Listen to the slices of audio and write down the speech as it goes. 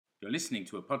You're listening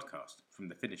to a podcast from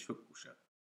the Finnish Football Show.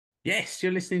 Yes,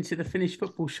 you're listening to the Finnish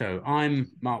Football Show.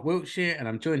 I'm Mark Wiltshire and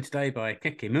I'm joined today by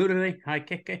Keke Murari. Hi,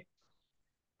 Keke.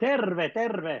 Terve,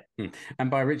 terve.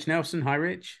 And by Rich Nelson. Hi,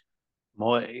 Rich.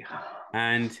 Moi.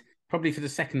 And probably for the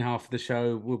second half of the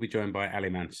show, we'll be joined by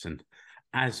Ali Manson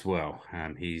as well.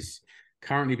 He's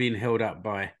currently being held up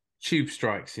by tube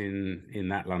strikes in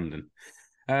that London.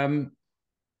 We're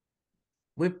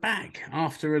back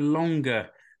after a longer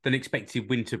than expected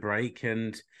winter break,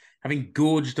 and having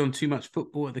gorged on too much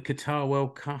football at the Qatar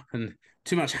World Cup and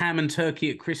too much ham and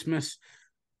turkey at Christmas,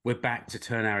 we're back to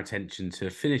turn our attention to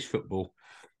Finnish football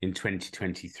in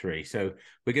 2023. So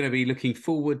we're going to be looking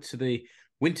forward to the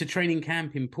winter training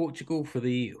camp in Portugal for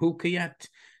the Huuhkajat,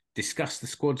 discuss the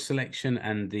squad selection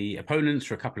and the opponents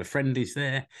for a couple of friendlies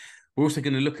there. We're also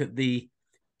going to look at the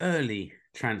early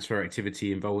transfer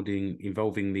activity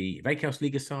involving the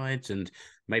Veikkausliiga sides and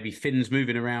maybe Finns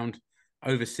moving around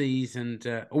overseas, and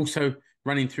also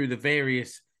running through the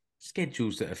various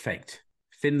schedules that affect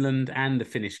Finland and the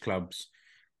Finnish clubs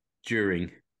during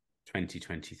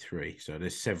 2023. So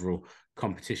there's several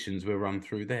competitions we'll run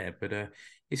through there, but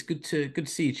it's good to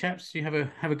see you chaps. You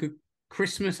have a good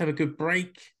Christmas, have a good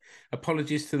break.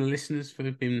 Apologies to the listeners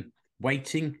for been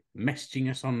waiting, messaging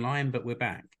us online, but we're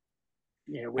back.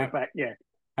 Yeah, we're back. Yeah,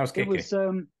 how's Keke? It was.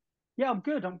 Yeah, I'm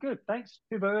good. Thanks.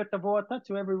 Hyvää vuotta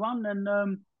to everyone. And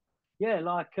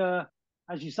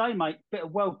as you say, mate, bit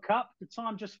of World Cup. The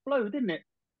time just flew, didn't it?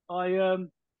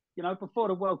 Before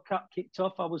the World Cup kicked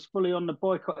off, I was fully on the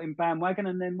boycotting bandwagon,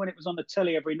 and then when it was on the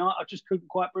telly every night, I just couldn't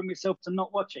quite bring myself to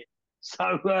not watch it.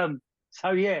 So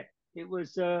yeah, it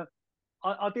was. I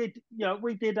did.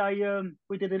 We did a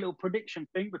little prediction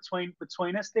thing between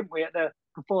us, didn't we,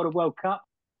 before the World Cup?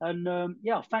 And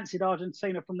I fancied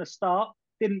Argentina from the start.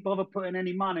 Didn't bother putting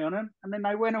any money on them, and then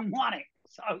they went and won it.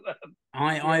 So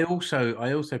I also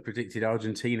predicted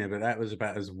Argentina, but that was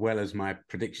about as well as my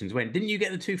predictions went. Didn't you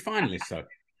get the two finalists though?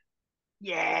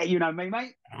 Yeah, you know me,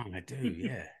 mate. Oh, I do.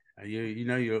 Yeah, you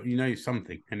know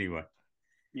something anyway.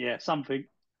 Yeah, something.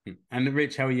 And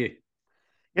Rich, how are you?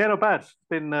 Yeah, not bad. It's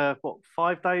been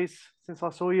 5 days since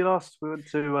I saw you last. We went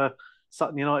to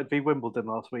Sutton United v Wimbledon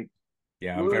last week.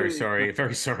 Yeah, I'm very sorry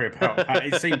about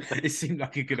that. It seemed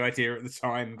like a good idea at the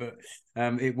time, but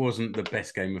it wasn't the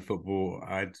best game of football.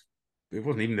 It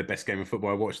wasn't even the best game of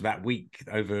football I watched that week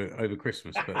over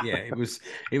Christmas. But yeah, it was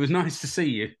nice to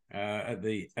see you at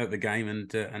the game and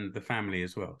the family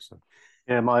as well. So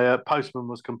yeah, my postman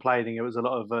was complaining it was a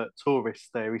lot of tourists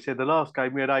there. He said the last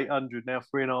game we had 800, now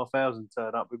 3,500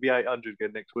 turn up. We'll be 800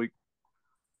 again next week.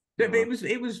 But it was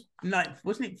like,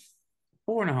 wasn't it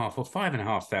 4,500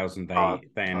 or 5,500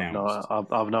 they announced? No,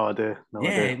 I've no idea.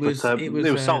 It was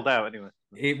sold out anyway.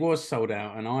 It was sold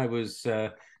out, and I was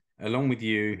along with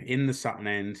you in the Sutton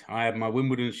end. I had my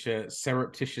Wimbledon shirt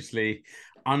surreptitiously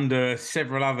under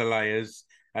several other layers,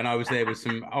 and I was there with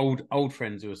some old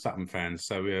friends who were Sutton fans.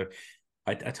 So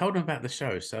I told them about the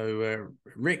show. So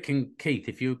Rick and Keith,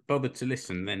 if you bothered to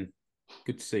listen, then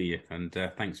good to see you, and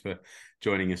thanks for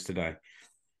joining us today.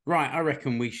 Right, I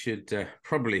reckon we should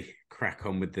probably crack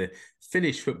on with the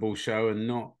Finnish Football Show and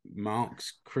not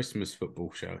Mark's Christmas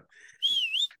Football Show.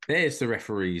 There's the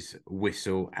referee's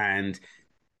whistle, and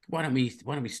why don't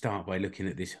we start by looking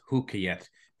at this Huuhkajat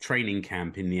training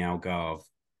camp in the Algarve.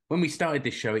 When we started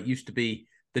this show, it used to be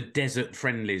the desert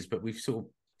friendlies, but we've sort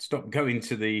of stopped going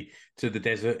to the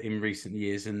desert in recent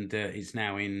years, and it's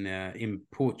now in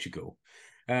Portugal.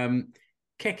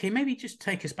 Keke, maybe just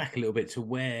take us back a little bit to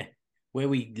where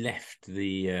we left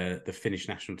the Finnish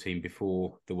national team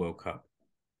before the World Cup.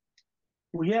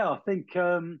 Well, yeah, I think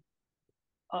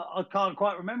I can't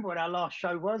quite remember what our last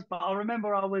show was, but I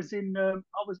remember I was in.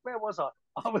 Where was I?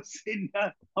 I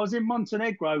was in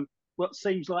Montenegro. What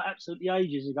seems like absolutely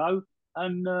ages ago,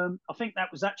 and I think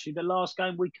that was actually the last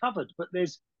game we covered. But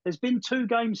there's been 2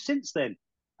 games since then,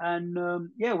 and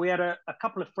we had a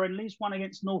couple of friendlies, one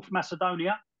against North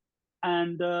Macedonia,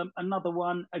 and another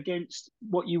one against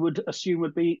what you would assume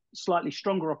would be slightly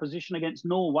stronger opposition against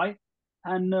Norway.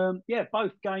 And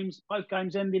both games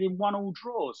ended in 1-1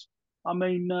 draws. I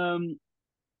mean,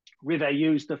 Rive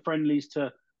used the friendlies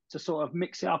to sort of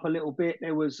mix it up a little bit.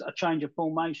 There was a change of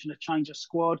formation, a change of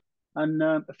squad, and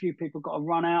a few people got a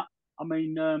run out. I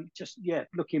mean,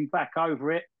 looking back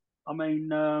over it, I mean,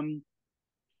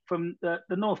 from the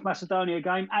North Macedonia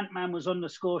game, Ant-Man was on the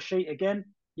score sheet again.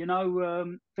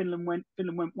 Finland went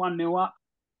 1-0 up,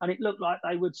 and it looked like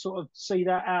they would sort of see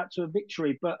that out to a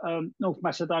victory. But North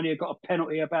Macedonia got a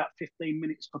penalty about 15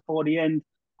 minutes before the end,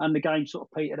 and the game sort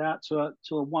of petered out to a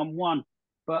 1-1.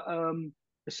 But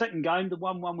the second game, the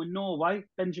 1-1 with Norway,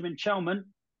 Benjamin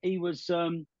Chelman, he was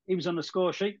he was on the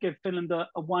score sheet, give Finland a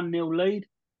 1-0 lead,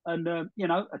 and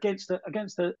against a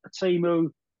team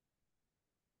who,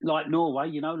 like Norway,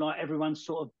 like everyone's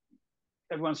sort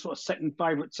of second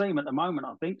favourite team at the moment,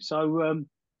 I think. So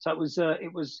it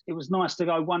was nice to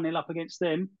go 1-0 up against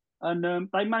them, and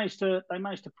they managed to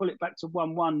pull it back to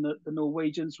 1-1. The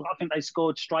Norwegians, I think they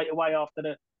scored straight away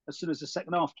as soon as the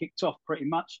second half kicked off, pretty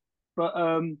much.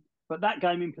 But that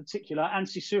game in particular,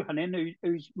 Ansi Suhonen,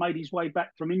 who's made his way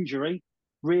back from injury,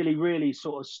 really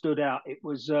sort of stood out. It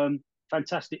was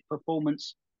fantastic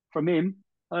performance from him,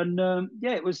 and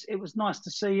it was nice to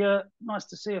see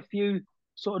a few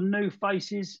sort of new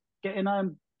faces getting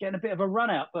a bit of a run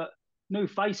out. But new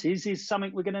faces is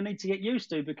something we're going to need to get used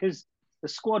to, because the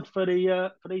squad for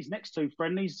these next two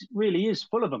friendlies really is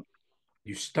full of them.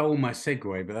 You stole my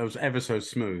segue, but that was ever so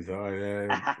smooth.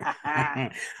 I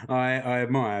I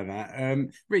admire that.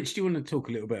 Rich, do you want to talk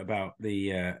a little bit about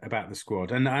the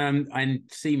squad? And I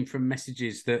seen from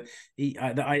messages that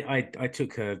I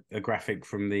took a graphic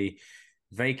from the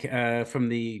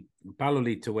Ballolita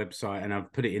website, and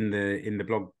I've put it in the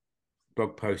blog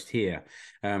post here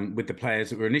with the players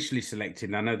that were initially selected.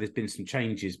 And I know there's been some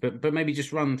changes, but maybe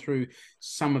just run through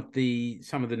some of the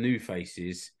new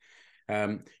faces.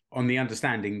 On the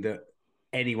understanding that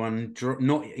anyone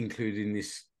not included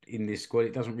in this squad,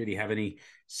 it doesn't really have any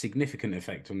significant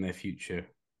effect on their future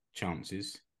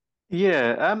chances.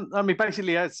 Yeah, I mean,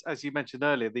 basically, as you mentioned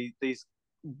earlier, these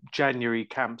January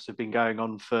camps have been going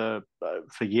on for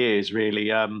years,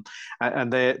 really, and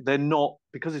they're not,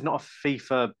 because it's not a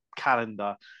FIFA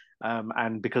calendar.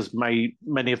 And because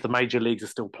many of the major leagues are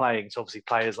still playing, so obviously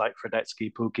players like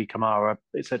Fredetsky, Pukki, Kamara,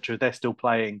 etc., they're still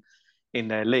playing in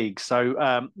their league.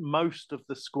 So most of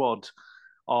the squad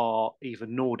are either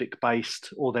Nordic based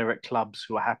or they're at clubs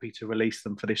who are happy to release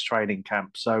them for this training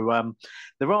camp. So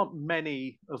there aren't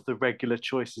many of the regular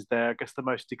choices there. I guess the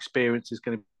most experienced is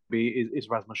going to be is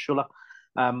Rasmus Schuller.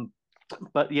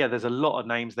 But yeah, there's a lot of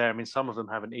names there. I mean, some of them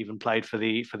haven't even played for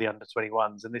the under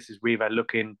 21s, and this is Rive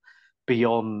looking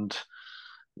beyond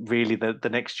really the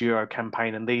next Euro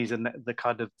campaign, and these are the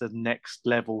kind of the next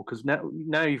level, because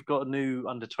now you've got a new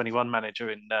under 21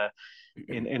 manager in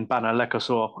Bana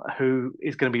Lekosor, who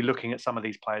is going to be looking at some of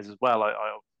these players as well. I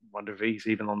wonder if he's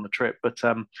even on the trip, but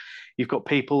you've got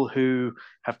people who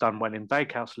have done well in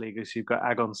Veikkausliiga. So you've got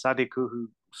Agon Sadiku, who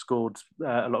scored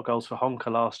a lot of goals for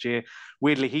Honka last year.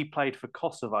 Weirdly, he played for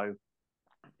Kosovo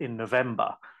in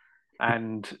November,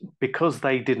 and because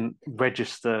they didn't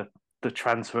register the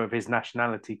transfer of his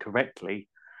nationality correctly,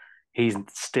 he's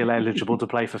still eligible to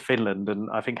play for Finland. And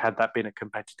I think had that been a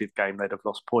competitive game, they'd have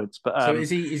lost points. But so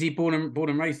is he born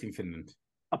and raised in Finland?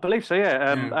 I believe so,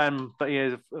 yeah. But he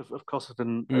is of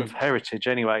Kosovan of heritage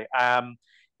anyway.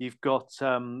 You've got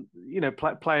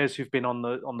players who've been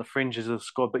on the fringes of the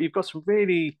squad, but you've got some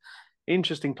really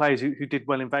interesting players who did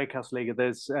well in Veikkausliiga.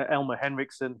 There's Elmer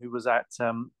Henriksen, who was at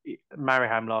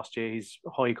Mariehamn last year. He's a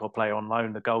HJK player on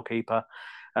loan, the goalkeeper.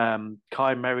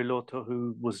 Kai Meriluoto,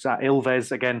 who was at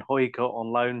Ilves, again, HJK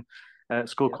on loan,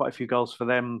 scored quite a few goals for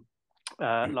them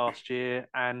last year.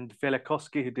 And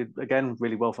Velikovski, who did, again,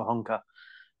 really well for Honka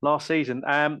last season.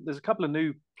 There's a couple of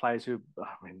new players who,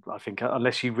 I think,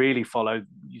 unless you really follow,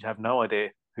 you'd have no idea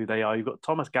who they are. You've got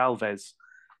Thomas Galvez,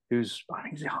 who's, I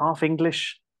think, he's half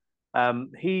English. I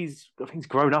think he's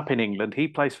grown up in England. He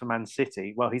plays for Man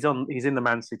City. Well, he's in the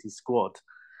Man City squad,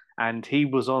 and he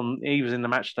was in the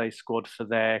matchday squad for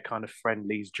their kind of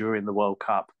friendlies during the World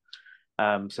Cup.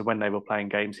 So when they were playing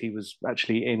games, he was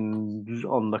actually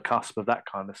on the cusp of that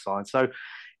kind of side. So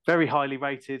very highly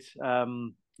rated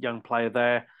young player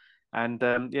there. And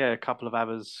a couple of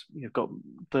others. You've got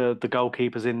the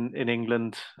goalkeepers in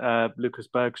England, Lucas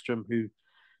Bergstrom, who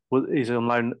is on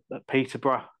loan at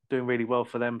Peterborough, doing really well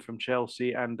for them from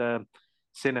Chelsea, and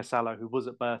Sine Salo, who was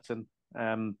at Burton,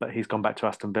 but he's gone back to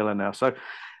Aston Villa now. So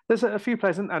there's a few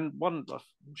players, and one I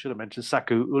should have mentioned,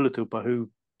 Saku Ulutupa, who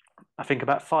I think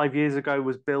about 5 years ago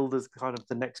was billed as kind of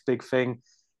the next big thing,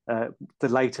 the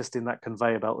latest in that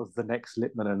conveyor belt of the next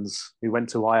Litmanens, who went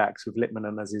to Ajax with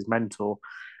Litmanen as his mentor.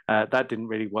 That didn't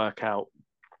really work out,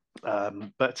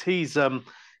 but he's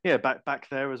back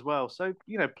there as well. So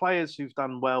players who've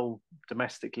done well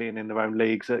domestically and in their own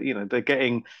leagues, they're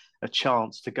getting a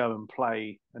chance to go and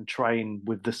play and train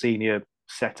with the senior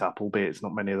setup, albeit it's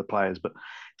not many of the players. But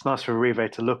it's nice for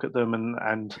Rive to look at them,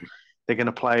 and they're going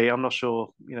to play. I'm not sure,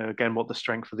 again, what the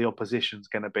strength of the opposition is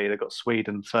going to be. They've got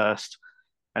Sweden first,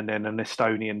 and then an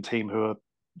Estonian team who are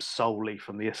solely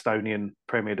from the Estonian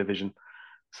Premier Division.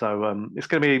 So it's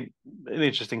going to be an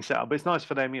interesting setup. But it's nice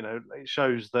for them. It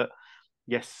shows that,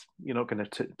 yes, you're not going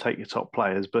to take your top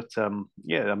players, but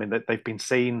they've been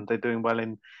seen. They're doing well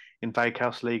in in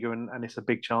Veikkausliiga, and it's a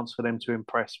big chance for them to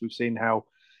impress. We've seen how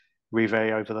Rive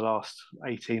over the last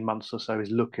 18 months or so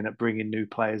is looking at bringing new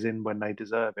players in when they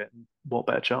deserve it. What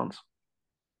better chance?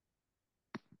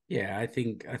 Yeah, I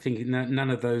think none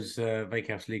of those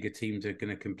Veikkausliiga teams are going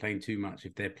to complain too much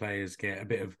if their players get a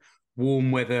bit of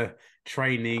warm weather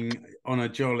training on a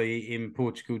jolly in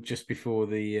Portugal just before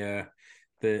the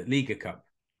Liga Cup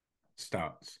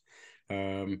starts.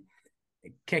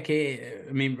 Keke,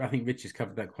 I mean, I think Rich has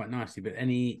covered that quite nicely. But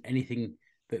anything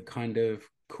that kind of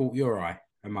caught your eye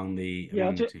among the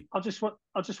team? I just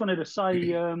wanted to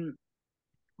say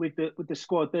with the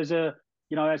squad, there's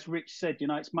as Rich said,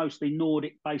 it's mostly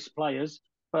Nordic based players,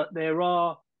 but there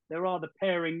are the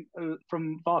pairing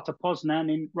from Varta Poznan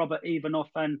in Robert Ivanov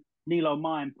and Nilo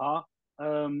Maenpää,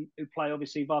 who play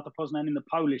obviously Varta Poznan in the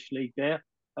Polish league there.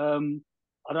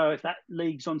 I don't know if that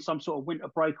league's on some sort of winter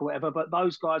break or whatever, but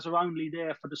those guys are only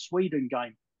there for the Sweden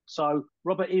game. So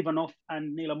Robert Ivanov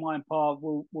and Nilo Maenpää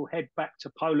will head back to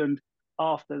Poland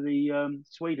after the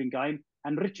Sweden game.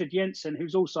 And Richard Jensen,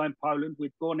 who's also in Poland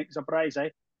with Górnik Zabrze,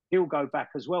 he'll go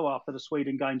back as well after the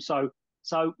Sweden game. So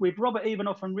with Robert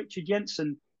Ivanov and Richard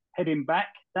Jensen heading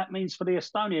back, that means for the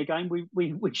Estonia game, we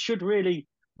should really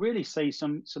see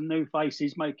some new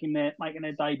faces making their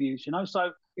debuts.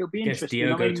 So it'll be interesting.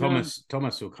 Diogo Thomas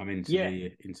will come into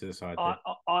the side.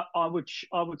 I would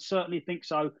certainly think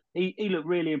so. He looked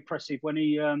really impressive when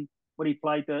he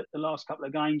played the last couple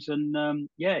of games, and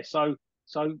so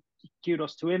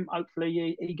kudos to him.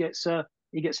 Hopefully he gets a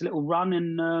little run,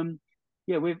 and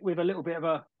with a little bit of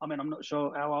a. I mean, I'm not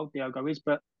sure how old Diogo is,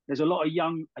 but there's a lot of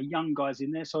young guys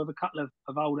in there. So with a couple of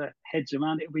older heads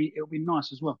around, it'll be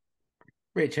nice as well.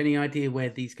 Rich, any idea where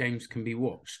these games can be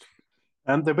watched?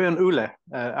 They'll be on Ule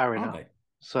Arena.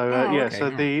 So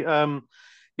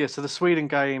so the Sweden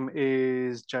game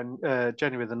is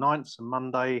January the 9th, so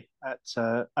Monday at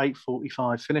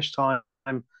 8:45 finish time,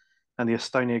 and the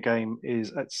Estonia game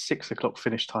is at 6 o'clock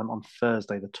finish time on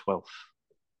Thursday the 12th.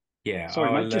 Yeah.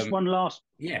 Sorry, mate. Just one last.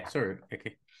 Yeah. Sorry.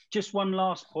 Okay. Just one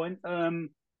last point.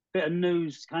 Bit of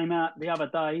news came out the other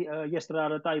day, yesterday or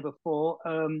the day before.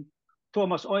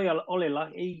 Thomas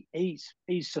Olila,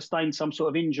 he's sustained some sort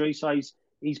of injury, so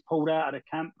he's pulled out of the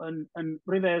camp, and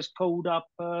Rivers called up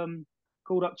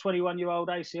 21-year-old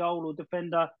AC Oulu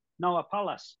defender Noah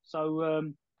Pallas.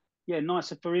 So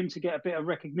nicer for him to get a bit of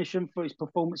recognition for his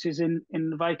performances in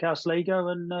the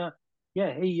Veikkausliiga, and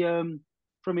he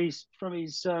from his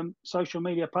social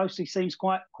media posts, he seems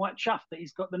quite chuffed that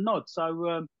he's got the nod.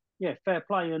 So fair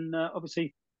play, and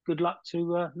obviously good luck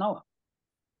to Noah.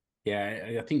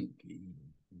 Yeah, I think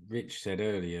Rich said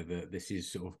earlier that this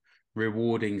is sort of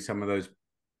rewarding some of those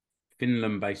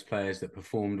Finland-based players that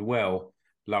performed well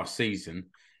last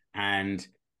season, and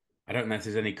I don't know if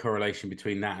there's any correlation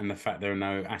between that and the fact there are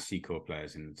no ASICOR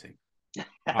players in the team.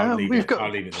 We've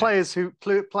got players who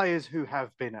have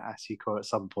been at ASICOR at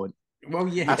some point. Well,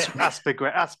 yeah,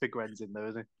 Aspegren's in there,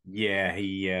 isn't he? Yeah,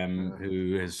 he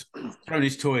who has thrown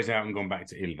his toys out and gone back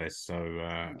to Ilves. So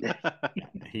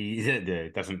he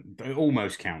doesn't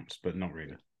almost counts, but not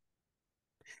really.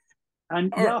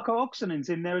 And Jarkko Oksanen's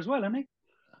in there as well, isn't he?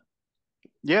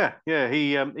 Yeah.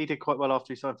 He did quite well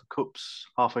after he signed for Cups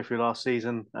halfway through last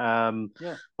season.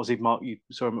 Was he Mark? You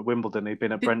saw him at Wimbledon. He'd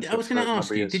been at Brentford. I was going to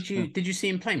ask you, did you see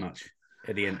him play much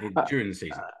at the end during the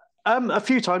season? A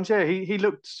few times, yeah. He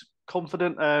looked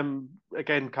confident.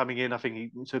 Again, coming in, I think he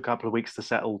took a couple of weeks to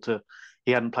settle.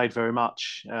 He hadn't played very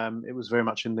much. It was very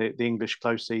much in the English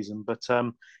close season. But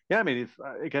I mean,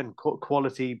 again,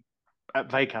 quality at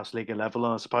Veikkausliiga level,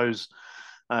 and I suppose.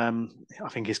 I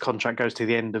think his contract goes to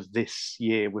the end of this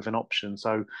year with an option.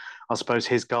 So I suppose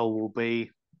his goal will be,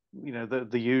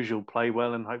 the usual, play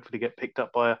well and hopefully get picked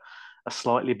up by a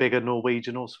slightly bigger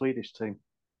Norwegian or Swedish team.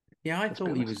 Yeah, I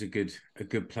thought he was a good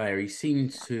player. He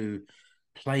seemed to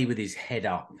play with his head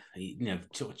up,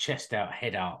 sort of chest out,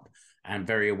 head up, and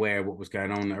very aware of what was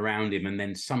going on around him. And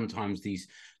then sometimes these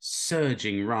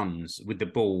surging runs with the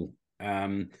ball.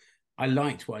 I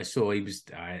liked what I saw.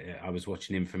 I was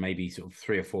watching him for maybe sort of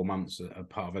 3 or 4 months, a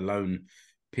part of a loan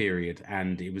period,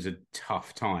 and it was a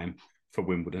tough time for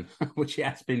Wimbledon, which it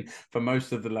has been for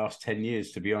most of the last 10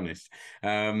 years, to be honest.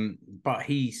 But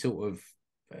he sort of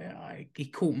he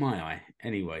caught my eye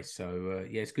anyway. So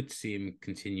it's good to see him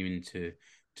continuing to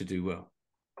do well.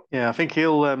 Yeah, I think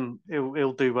he'll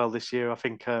do well this year. I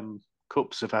think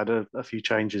Cups have had a few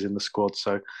changes in the squad,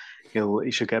 so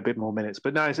he should get a bit more minutes.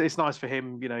 But no, it's nice for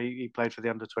him. He played for the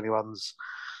under-21s,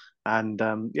 and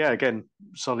again,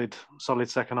 solid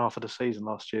second half of the season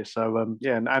last year. So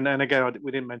and again,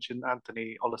 we didn't mention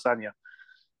Anthony Olasanya.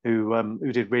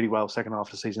 who did really well second half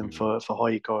of the season for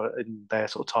Huuhkajat in their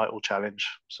sort of title challenge.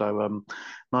 So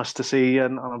nice to see,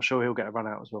 and I'm sure he'll get a run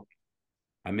out as well.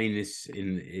 I mean this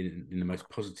in the most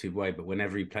positive way, but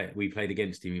whenever we played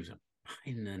against him, he was a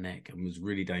pain in the neck and was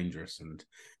really dangerous, and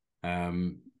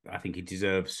I think he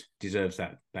deserves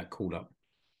that call up.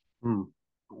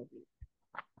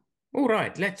 All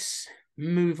right, let's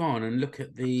move on and look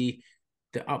at the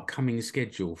upcoming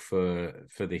schedule for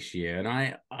this year. And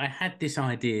I had this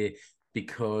idea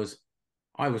because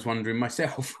I was wondering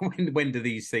myself, when do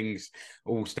these things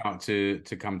all start to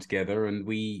come together? And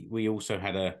we also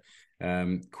had a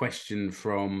question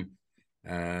from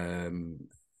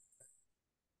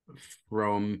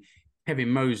Kevin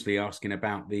Mosley asking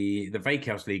about the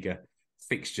Veikkausliiga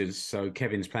fixtures. So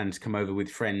Kevin's planning to come over with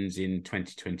friends in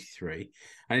 2023.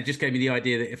 And it just gave me the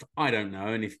idea that if I don't know,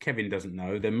 and if Kevin doesn't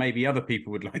know, then maybe other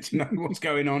people would like to know what's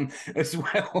going on as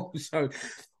well. So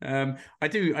I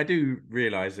do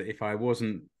realise that if I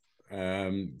wasn't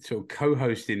sort of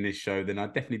co-hosting this show, then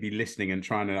I'd definitely be listening and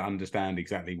trying to understand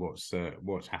exactly what's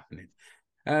happening.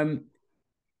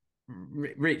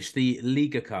 Rich, the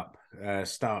Liga Cup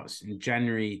starts in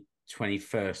January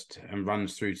 21st and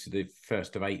runs through to the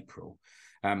 1st of April.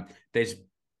 There's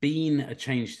been a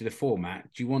change to the format.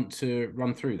 Do you want to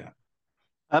run through that?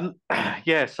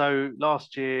 Yeah, so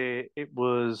last year it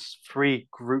was 3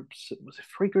 groups. Was it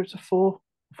 3 groups of 4?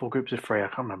 4 groups of 3? I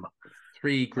can't remember.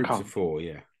 3 groups of 4,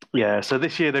 yeah. Yeah, so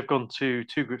this year they've gone to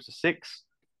 2 groups of 6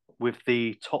 with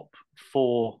the top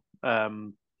 4,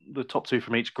 the top 2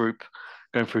 from each group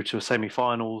going through to a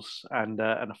semi-finals and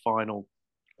a final,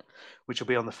 which will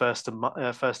be on the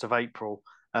 1st of April.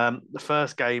 The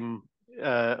first game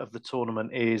of the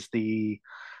tournament is the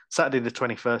Saturday, the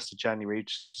 21st of January,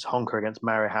 which is Huuhkajat against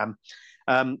Mariehamn.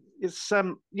 It's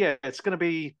going to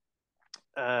be.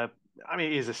 I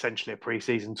mean, it is essentially a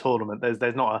pre-season tournament.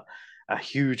 There's not a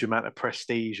huge amount of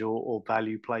prestige or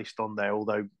value placed on there,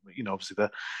 although obviously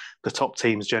the top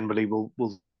teams generally will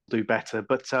do better.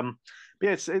 But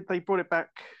yeah, they brought it back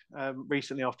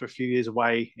recently after a few years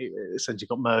away. It essentially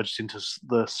got merged into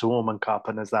the Suomen Cup,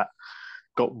 and as that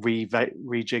got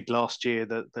rejigged last year,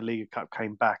 the Liga Cup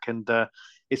came back, and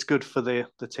it's good for the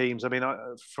teams. I mean,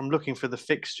 from looking for the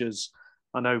fixtures,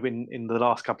 I know in the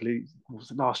last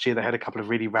last year they had a couple of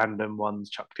really random ones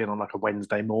chucked in on like a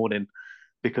Wednesday morning,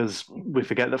 because we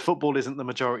forget that football isn't the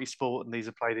majority sport, and these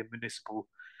are played in municipal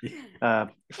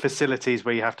facilities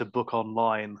where you have to book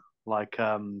online, like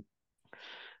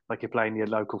you're playing your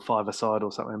local five-a-side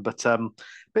or something. But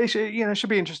it should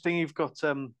be interesting. You've got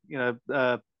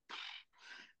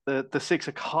the 6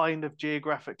 are kind of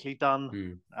geographically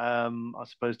done, I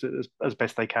suppose, as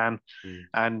best they can,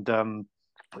 and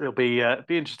it'll be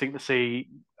interesting to see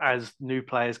as new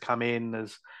players come in,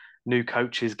 as new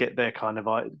coaches get their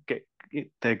get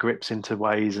their grips into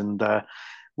ways, and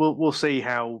we'll see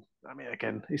how. I mean,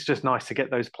 again, it's just nice to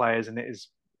get those players, and it's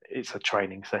a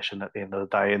training session at the end of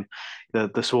the day, and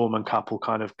the Suomen Cup will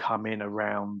kind of come in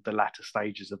around the latter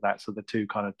stages of that, so the two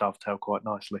kind of dovetail quite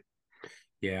nicely.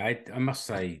 Yeah, I must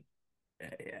say,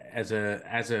 as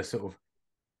a sort of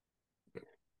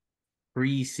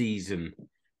pre-season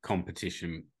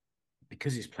competition,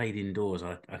 because it's played indoors,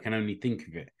 I can only think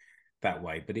of it that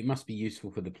way. But it must be useful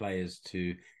for the players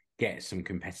to get some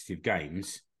competitive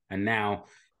games, and now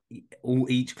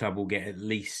each club will get at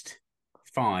least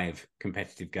 5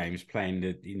 competitive games playing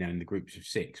in the groups of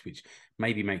 6, which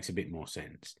maybe makes a bit more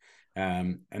sense.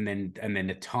 And then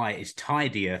the tie is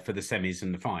tidier for the semis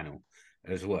and the final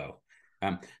as well.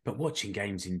 But watching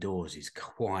games indoors is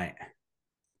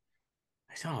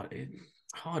it's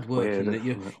hard work.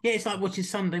 It's like watching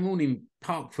Sunday morning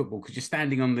park football, because you're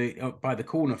standing by the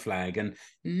corner flag and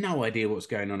no idea what's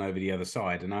going on over the other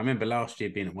side. And I remember last year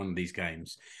being at one of these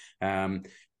games,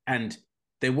 and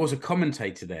there was a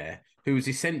commentator there who was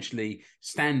essentially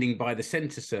standing by the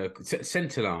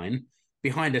centre line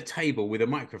behind a table with a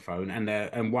microphone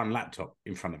and one laptop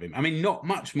in front of him. I mean, not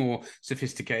much more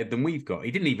sophisticated than we've got.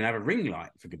 He didn't even have a ring light,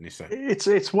 for goodness sake.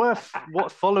 It's worth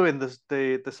following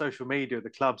the social media of the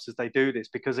clubs as they do this,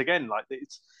 because again, like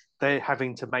they're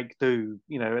having to make do,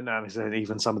 and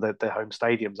even some of their home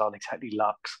stadiums aren't exactly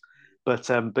luxe,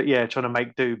 but yeah, trying to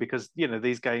make do, because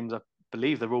these games, I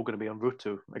believe they're all going to be on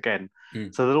Ruutu again,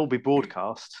 so they'll all be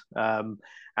broadcast, and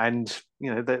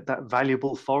that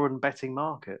valuable foreign betting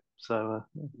market. So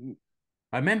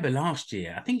I remember last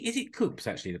year, I think, is it Coops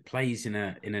actually that plays in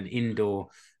an indoor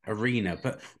arena,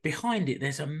 but behind it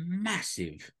there's a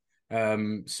massive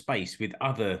space with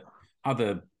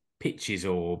other pitches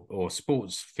or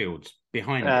sports fields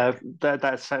behind it.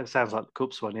 That sounds like the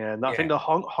Coops one, yeah. And I think the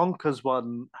Honkers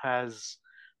one has,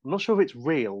 I'm not sure if it's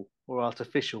real or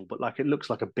artificial, but like it looks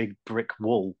like a big brick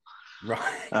wall.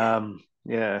 Right.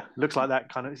 Yeah, looks like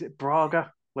that kind of. Is it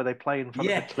Braga where they play in front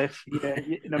of a cliff? Yeah,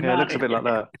 Yeah, it looks a bit like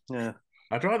that. Yeah,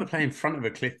 I'd rather play in front of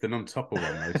a cliff than on top of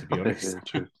one, though, to be honest. Yeah,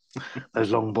 true.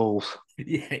 Those long balls.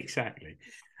 Yeah, exactly.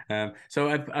 So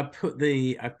I put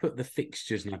the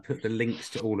fixtures and I put the links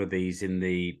to all of these in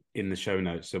the show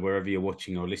notes. So wherever you're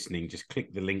watching or listening, just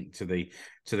click the link to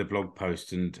the blog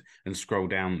post and scroll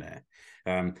down there.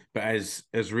 But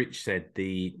as Rich said,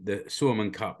 the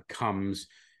Sorman Cup comes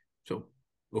sort of,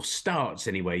 or starts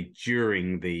anyway,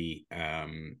 during the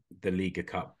Liga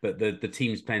Cup, but the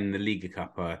teams playing in the Liga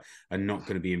Cup are not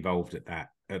going to be involved at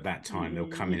that time. They'll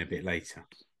come in a bit later.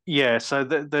 Yeah, so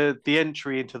the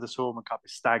entry into the Sorman Cup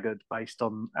is staggered based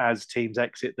on as teams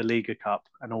exit the Liga Cup,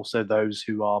 and also those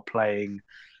who are playing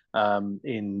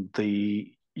in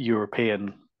the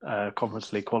European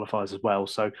Conference League qualifiers as well.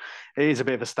 So it is a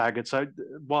bit of a staggered. So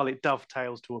while it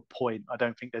dovetails to a point, I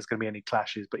don't think there's going to be any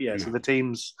clashes. But yeah, so the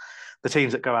teams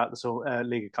that go out the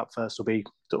Liga Cup first will be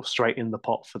sort of straight in the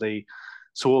pot for the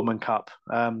Sorman Cup.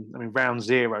 I mean, round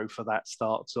 0 for that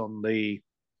starts on the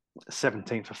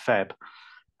 17th of Feb.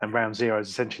 And round 0 is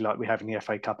essentially like we have in the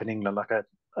FA Cup in England, like an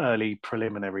early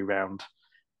preliminary round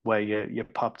where your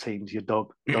pub teams, your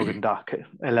dog and duck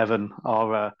 11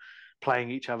 are playing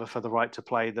each other for the right to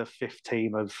play the 5th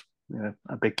team of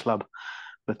a big club.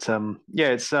 But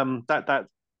it's that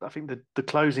I think the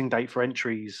closing date for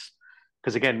entries,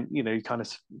 because again, you kind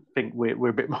of think we're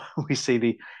a bit more, we see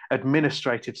the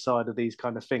administrative side of these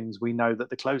kind of things. We know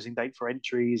that the closing date for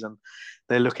entries, and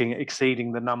they're looking at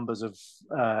exceeding the numbers of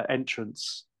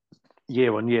entrants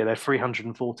year on year. There are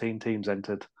 314 teams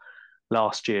entered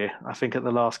last year. I think at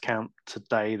the last count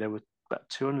today, there were about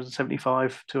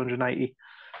 275, 280.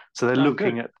 So they're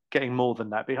looking at getting more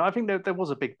than that. But I think there was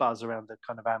a big buzz around the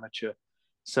kind of amateur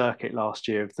circuit last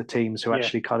year of the teams who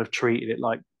actually kind of treated it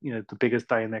like, the biggest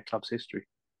day in their club's history.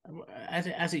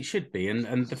 As it should be.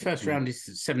 And the first round is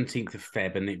the 17th of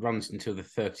Feb and it runs until the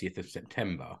 30th of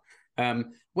September.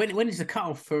 When is the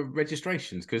cut-off for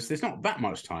registrations? Because there's not that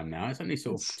much time now. It's only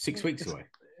sort of 6 weeks away.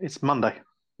 It's Monday.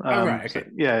 Right,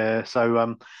 okay.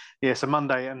 So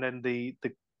Monday, and then the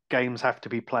games have to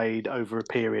be played over a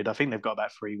period. I think they've got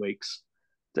about 3 weeks.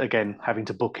 Again, having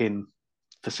to book in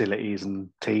facilities and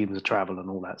teams and travel and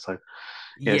all that. So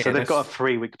so they've got a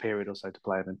 3-week period or so to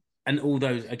play in. And all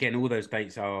those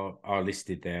dates are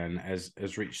listed there. And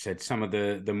as Rich said, some of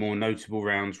the more notable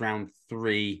rounds, round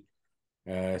 3.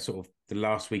 Sort of the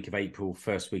last week of April,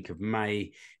 first week of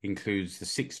May, includes the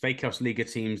 6 Veikkausliiga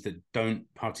teams that don't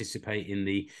participate in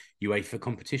the UEFA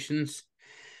competitions.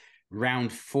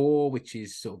 Round 4, which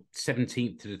is sort of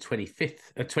 17th to the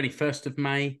 21st of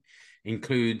May,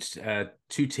 includes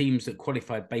 2 teams that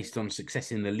qualified based on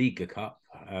success in the Liga Cup.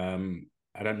 I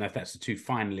don't know if that's the 2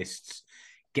 finalists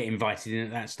get invited in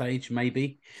at that stage,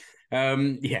 maybe.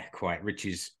 Quite.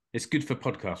 It's good for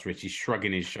podcast. Rich is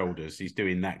shrugging his shoulders. He's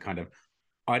doing that kind of,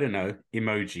 I don't know,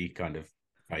 emoji kind of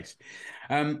face.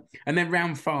 And then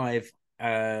round 5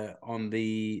 on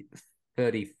the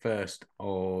 31st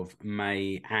of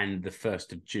May and the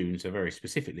 1st of June, so very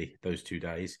specifically those 2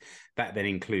 days. That then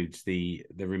includes the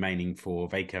remaining 4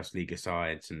 Veikkausliiga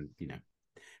sides and,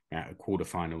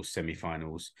 quarterfinals,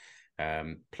 semi-finals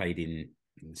played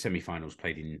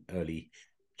in early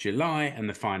July and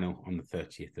the final on the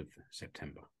 30th of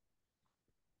September.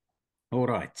 All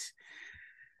right.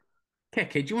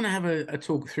 Keke, do you want to have a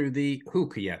talk through the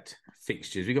Huuhkajat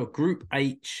fixtures? We've got Group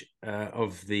H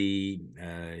of the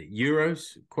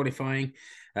Euros qualifying.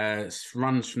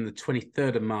 Runs from the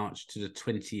 23rd of March to the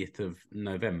 20th of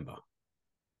November.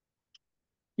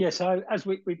 Yeah, so as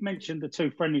we've mentioned, the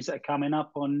 2 friendlies that are coming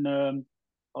up on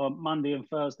Monday and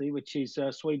Thursday, which is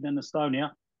Sweden and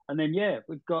Estonia. And then,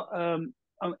 we've got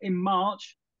in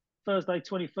March, Thursday,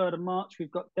 23rd of March, we've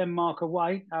got Denmark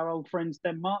away, our old friends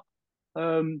Denmark.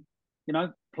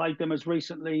 Played them as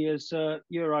recently as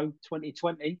Euro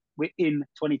 2020. We're in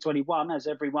 2021, as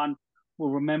everyone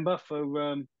will remember for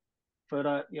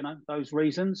those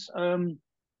reasons.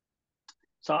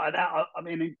 So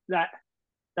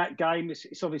that game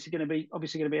it's obviously going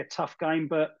to be a tough game,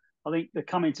 but I think the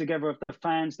coming together of the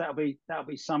fans that'll be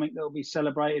something that will be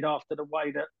celebrated after the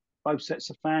way that both sets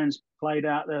of fans played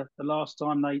out the last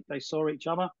time they saw each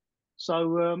other.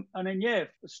 So, and then,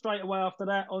 straight away after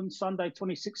that, on Sunday,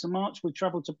 26th of March, we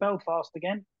travel to Belfast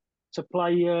again to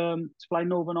play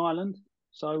Northern Ireland.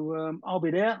 So I'll be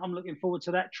there. I'm looking forward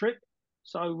to that trip.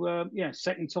 So,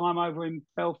 second time over in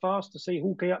Belfast to see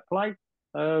Huuhkajat play.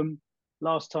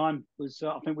 Last time was,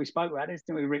 I think we spoke about this,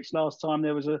 didn't we, Rich? Last time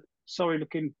there was a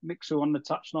sorry-looking Mixer on the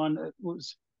touchline that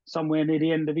was somewhere near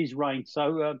the end of his reign.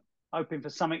 So, hoping for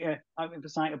something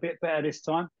a bit better this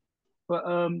time.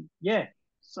 But yeah.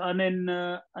 So, and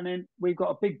then we've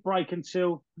got a big break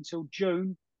until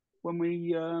June when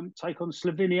we take on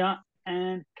Slovenia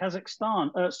and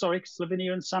Kazakhstan.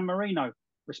 Slovenia and San Marino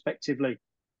respectively.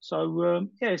 So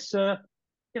yes,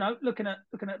 looking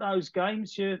at those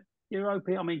games, you're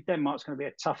hoping. I mean, Denmark's going to be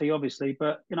a toughie, obviously,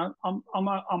 but I'm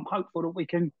hopeful that we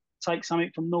can take something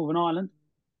from Northern Ireland.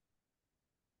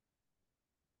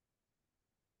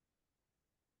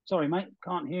 Sorry, mate,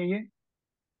 can't hear you.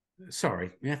 Sorry,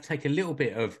 we have to take a little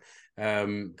bit of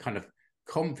kind of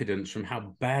confidence from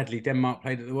how badly Denmark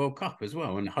played at the World Cup as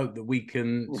well, and hope that we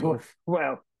can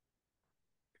Well,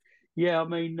 yeah, I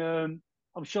mean,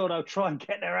 I'm sure they'll try and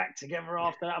get their act together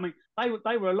after that. I mean,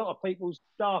 they were a lot of people's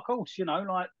dark horse,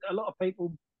 like a lot of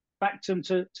people backed them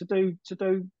to do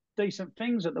decent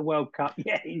things at the World Cup.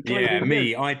 Yeah, including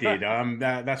me. I did.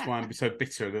 That's why I'm so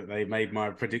bitter that they made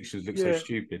my predictions look so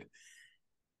stupid.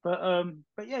 But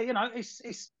yeah,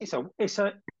 it's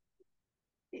a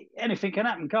anything can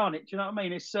happen, can't it? Do you know what I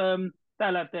mean? It's they'll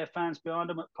have their fans behind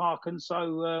them at Parken,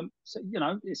 so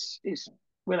it's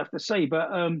we'll have to see.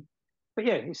 But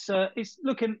yeah, it's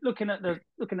looking at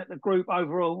the group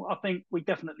overall. I think we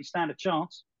definitely stand a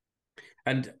chance.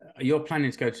 And you're planning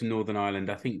to go to Northern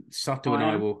Ireland. I think Satu and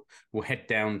I will head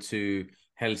down to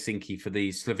Helsinki for the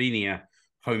Slovenia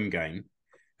home game.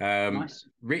 Nice.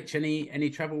 Rich, any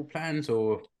travel plans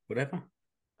or whatever?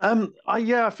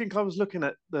 I think I was looking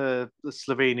at the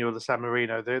Slovenia or the San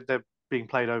Marino. They're being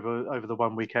played over the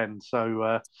one weekend. So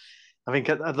I think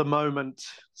at the moment,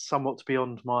 somewhat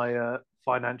beyond my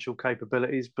financial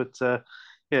capabilities. But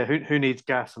yeah, who needs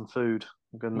gas and food?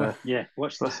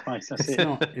 Watch this space. That's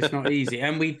it's not easy.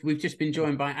 And we've just been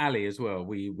joined by Ali as well.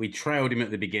 We trailed him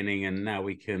at the beginning, and now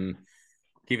we can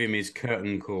give him his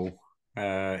curtain call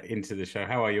into the show.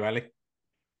 How are you, Ali?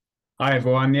 Hi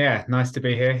everyone. Yeah, nice to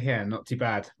be here. Yeah, not too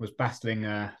bad. Was battling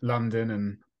London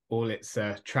and all its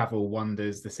travel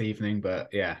wonders this evening, but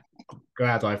yeah,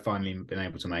 glad I've finally been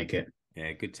able to make it.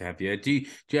 Yeah, good to have you. Do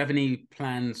you have any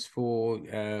plans for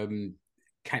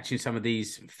catching some of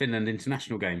these Finland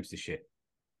international games this year?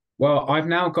 Well, I've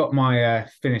now got my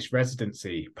Finnish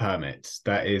residency permit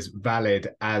that is valid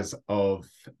as of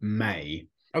May.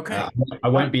 Okay. I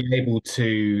won't be able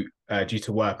to, due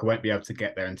to work, I won't be able to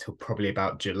get there until probably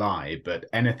about July. But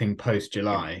anything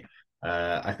post-July,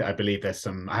 I believe there's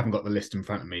some. I haven't got the list in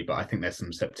front of me, but I think there's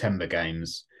some September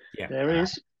games. Yeah, there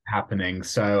is happening.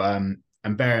 So,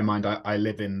 and bear in mind, I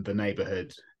live in the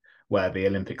neighbourhood where the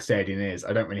Olympic Stadium is.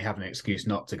 I don't really have an excuse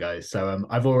not to go. So,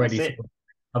 I've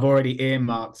already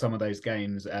earmarked some of those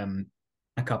games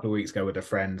a couple of weeks ago with a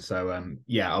friend. So,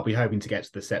 yeah, I'll be hoping to get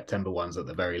to the September ones at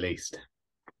the very least.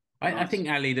 I think,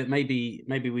 Ali, that maybe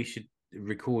we should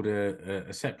record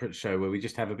a separate show where we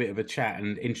just have a bit of a chat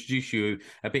and introduce you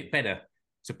a bit better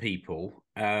to people.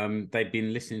 They've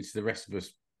been listening to the rest of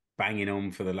us banging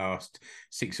on for the last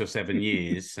 6 or 7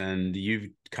 years, and you've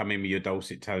come in with your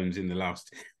dulcet tones in the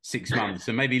last 6 months,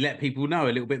 and maybe let people know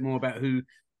a little bit more about who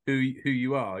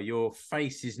you are. Your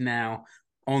face is now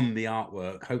on the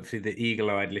artwork. Hopefully the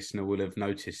eagle-eyed listener will have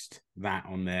noticed that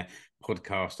on their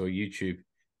podcast or YouTube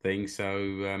thing. So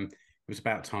it was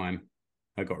about time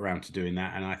I got around to doing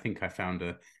that, and I think I found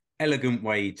a elegant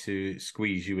way to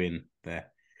squeeze you in there.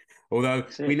 Although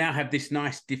we now have this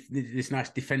nice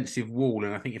defensive wall,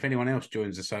 and I think if anyone else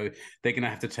joins us, so they're going to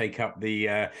have to take up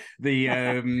the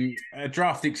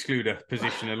draft excluder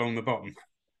position along the bottom.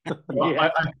 Well,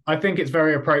 I think it's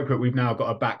very appropriate. We've now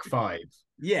got a back five.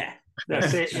 Yeah,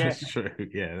 that's it. Yeah. That's true.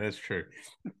 Yeah, that's true.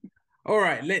 All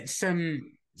right,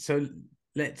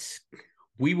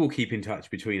 we will keep in touch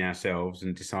between ourselves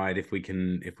and decide if we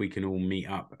can all meet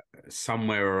up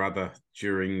somewhere or other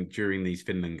during these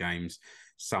Finland games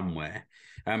somewhere.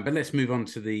 But let's move on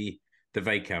to the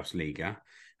Veikkausliiga.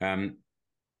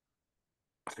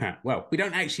 Well, we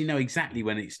don't actually know exactly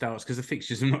when it starts because the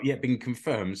fixtures have not yet been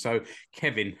confirmed. So,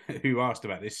 Kevin, who asked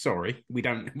about this, sorry, we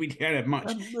don't have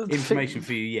much information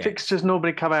for you yet. Fixtures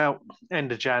normally come out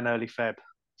end of Jan, early Feb.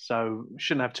 So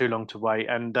shouldn't have too long to wait.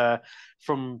 And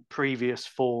from previous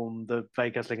form, the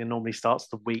Veikkausliiga normally starts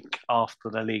the week after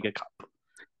the Liga Cup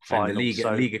final. And the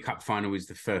Liga Cup final is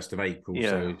the 1st of April.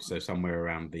 Yeah. So somewhere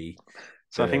around the.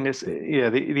 So I think this, the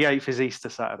 8th is Easter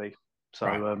Saturday. So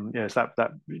right. It's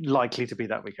that likely to be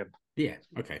that weekend. Yeah.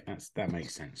 Okay. That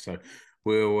makes sense. So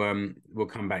we'll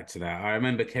come back to that. I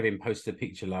remember Kevin posted a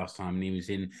picture last time, and he was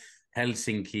in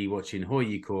Helsinki watching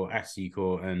Huuhkajat,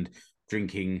 Asiko, and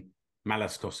drinking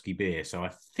Malaskoski beer. So I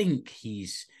think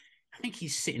he's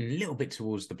sitting a little bit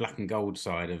towards the black and gold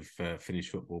side of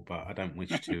Finnish football, but I don't wish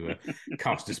to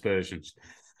cast aspersions.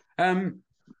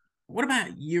 What about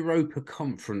Europa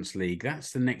Conference League?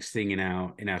 That's the next thing in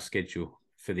our schedule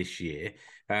for this year.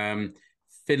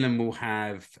 Finland will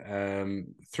have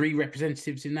 3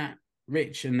 representatives in that,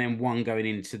 Rich, and then 1 going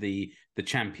into the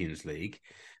Champions League.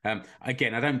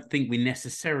 Again, I don't think we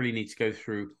necessarily need to go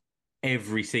through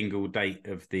every single date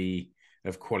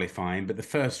of qualifying, but the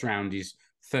first round is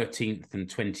 13th and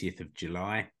 20th of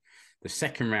July. The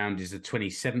second round is the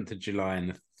 27th of July and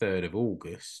the 3rd of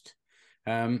August.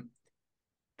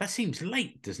 That seems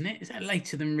late, doesn't it? Is that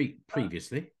later than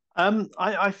previously?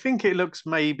 I think it looks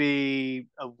maybe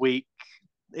a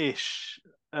week-ish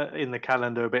in the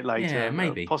calendar, a bit later. Yeah,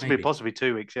 maybe. Possibly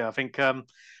 2 weeks. Yeah, I think I'm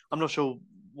not sure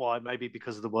why. Maybe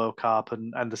because of the World Cup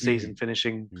and the season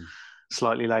finishing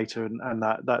slightly later, and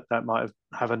that might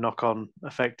have a knock-on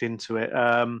effect into it.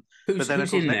 Who's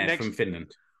in there from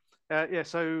Finland? Yeah,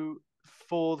 so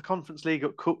for the Conference League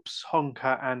at KuPS,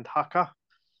 Honka and Haka,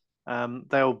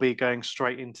 they'll be going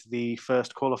straight into the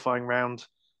first qualifying round,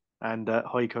 and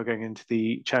Huuhkajat going into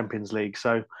the Champions League.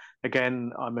 So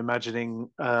again, I'm imagining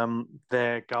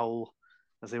their goal,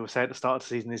 as they were saying at the start of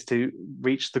the season, is to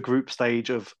reach the group stage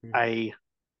of a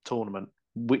tournament.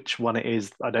 Which one it is,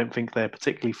 I don't think they're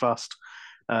particularly fussed.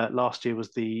 Last year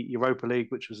was the Europa League,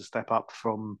 which was a step up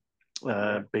from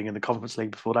being in the Conference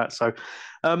League before that. So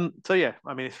yeah,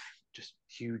 I mean, it's just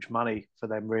huge money for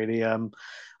them, really. I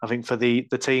think for the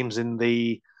teams in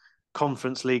the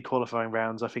Conference League qualifying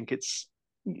rounds, I think it's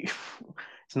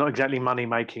not exactly money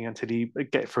making until you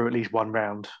get through at least 1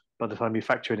 round by the time you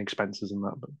factor in expenses and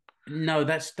that. But no,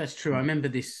 that's true. I remember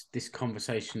this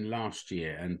conversation last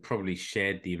year and probably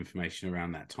shared the information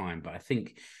around that time. But I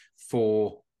think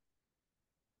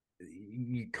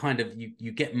you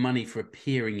get money for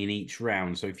appearing in each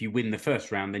round. So if you win the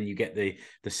first round, then you get the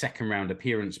second round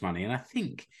appearance money. And I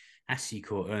think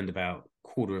Huuhkajat earned about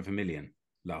 $250,000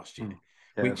 last year,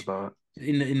 which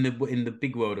in the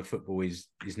big world of football is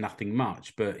nothing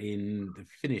much, but in the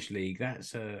Finnish league,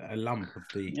 that's a lump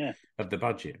of the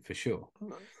budget for sure.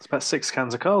 It's about 6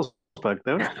 cans of Carlsberg,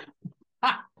 though.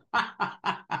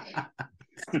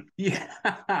 Yeah,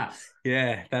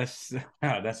 that's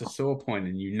a sore point,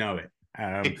 and you know it.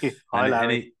 Any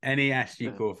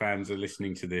Huuhkajat fans are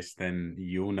listening to this, then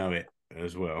you'll know it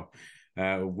as well.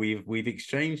 We've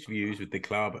exchanged views with the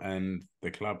club, and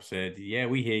the club said, "Yeah,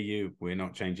 we hear you. We're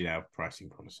not changing our pricing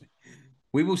policy."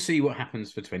 We will see what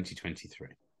happens for 2023.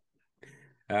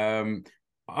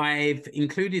 I've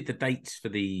included the dates for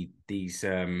these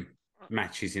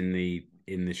matches in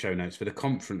the show notes for the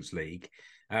Conference League.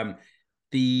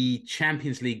 The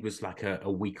Champions League was like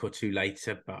a week or 2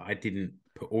 later, but I didn't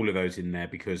put all of those in there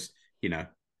because we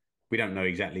don't know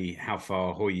exactly how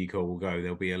far Huuhkajat will go.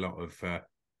 There'll be a lot of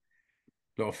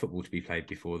football to be played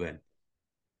before then.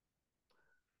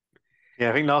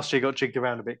 Yeah, I think last year got jigged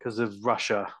around a bit because of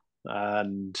Russia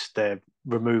and their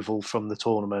removal from the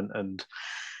tournament and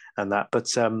that. But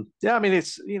yeah, I mean,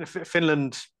 it's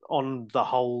Finland on the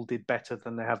whole did better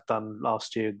than they have done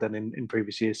last year than in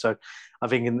previous years. So I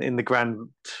think in the grand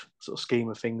sort of scheme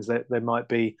of things, that there might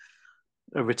be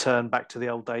a return back to the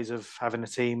old days of having a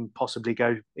team possibly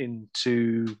go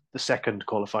into the second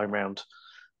qualifying round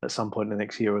at some point in the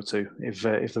next year or 2 if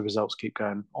the results keep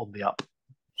going on the up.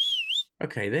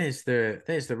 Okay, there's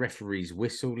the referee's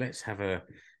whistle. Let's have a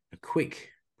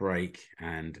quick break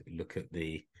and look at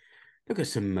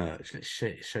some merch. Let's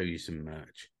show you some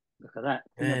merch. Look at that.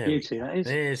 What beauty that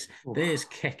is. There's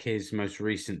Keke's most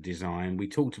recent design. We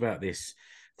talked about this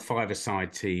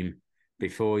 5-a-side team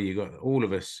before. You got all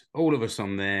of us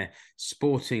on there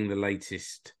sporting the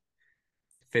latest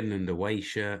Finland away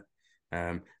shirt.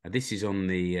 This is on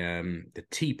the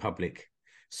TeePublic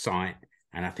site,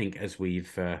 and I think as we've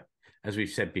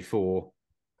said before,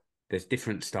 there's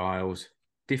different styles,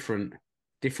 different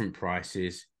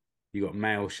prices. You got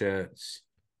male shirts,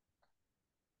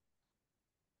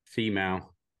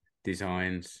 female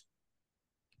designs.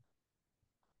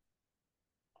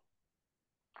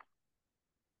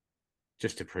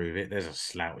 Just to prove it, there's a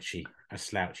slouchy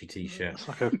t-shirt. It's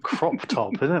like a crop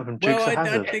top, isn't it? From Well,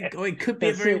 I think it could be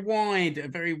a very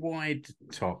wide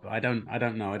top. I don't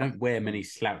know. I don't wear many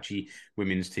slouchy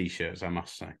women's t-shirts, I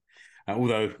must say.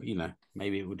 Although,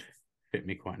 maybe it would fit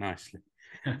me quite nicely.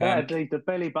 That'd leave the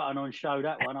belly button on show,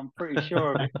 that one. I'm pretty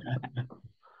sure of it.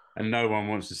 And no one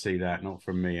wants to see that, not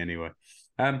from me anyway.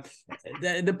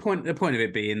 The point of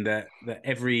it being that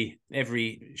every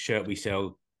shirt we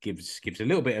sell gives a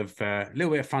little bit of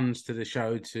funds to the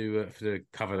show to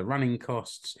cover the running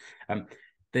costs.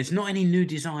 There's not any new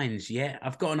designs yet.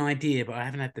 I've got an idea, but I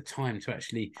haven't had the time to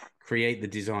actually create the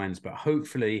designs. But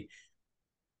hopefully,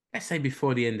 let's say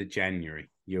before the end of January,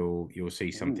 you'll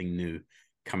see something new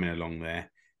coming along there.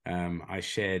 I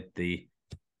shared the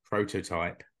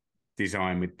prototype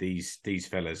design with these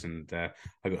fellas, and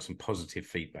I got some positive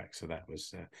feedback, so that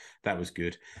was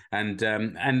good. And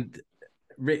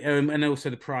also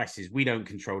the prices. We don't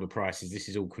control the prices. This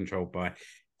is all controlled by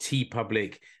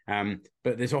TeePublic,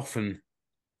 but there's often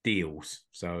deals,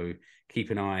 so keep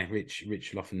an eye. Rich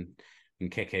will often,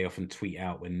 and Keke often tweet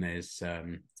out when there's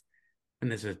an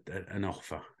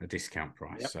offer, a discount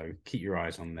price. Yep. So keep your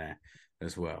eyes on there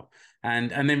as well.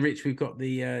 And then Rich, we've got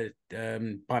the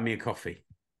Buy Me a Coffee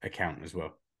account as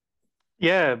well.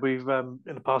 Yeah, we've in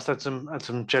the past had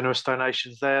some generous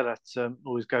donations there. That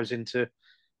always goes into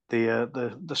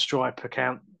the Stripe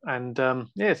account, and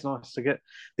it's nice to get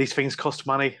these things. Cost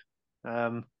money,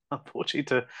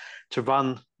 unfortunately, to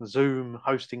run. Zoom,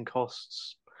 hosting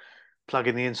costs, plug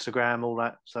in the Instagram, all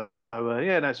that. So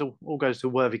it's all goes to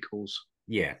worthy cause.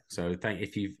 Yeah. So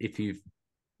if you've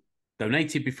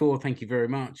donated before, thank you very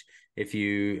much. If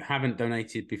you haven't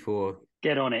donated before,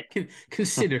 get on it.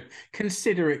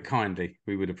 Consider it kindly.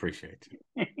 We would appreciate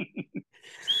it.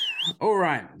 All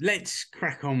right, let's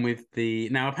crack on with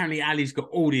now. Apparently, Ali's got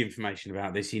all the information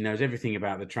about this. He knows everything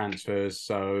about the transfers.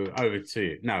 So over to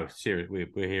you. No, seriously,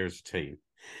 we're here as a team.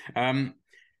 I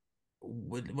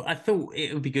thought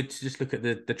it would be good to just look at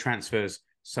the transfers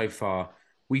so far.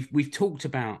 We've talked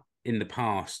about in the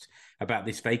past about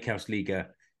this Veikkausliiga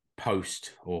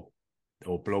post or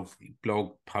blog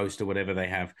post or whatever they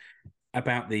have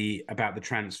about the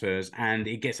transfers, and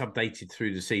it gets updated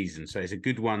through the season. So it's a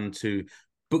good one to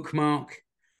bookmark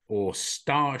or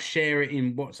share it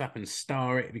in WhatsApp and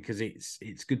star it, because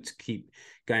it's good to keep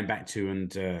going back to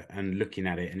and looking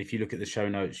at it. And if you look at the show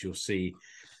notes, you'll see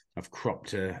I've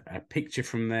cropped a picture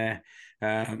from there.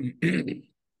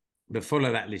 But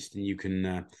follow that list, and you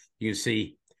can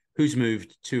see who's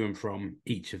moved to and from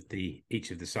each of the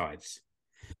sides.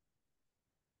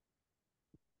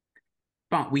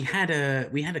 But we had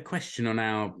a question on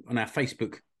our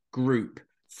Facebook group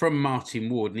from Martin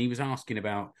Ward, and he was asking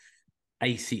about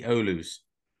AC Oulu's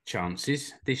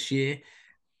chances this year.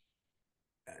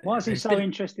 Why is he so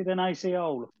interested in AC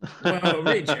Oulu? Well,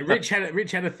 Rich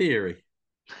had a theory.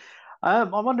 I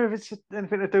wonder if it's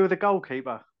anything to do with the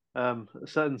goalkeeper. A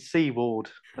certain Seaward,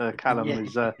 Callum,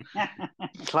 is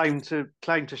claimed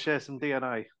to share some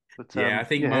DNA. But, I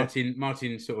think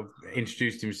Martin sort of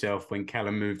introduced himself when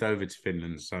Callum moved over to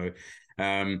Finland. So,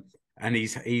 and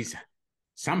he's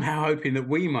somehow hoping that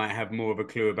we might have more of a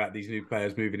clue about these new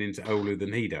players moving into Oulu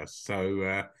than he does.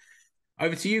 So,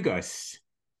 over to you guys.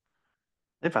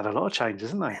 They've had a lot of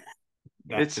changes, haven't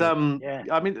they?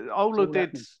 I mean,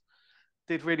 Oulu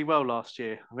did really well last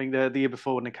year. I think the year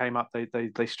before when they came up,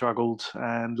 they struggled,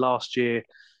 and last year,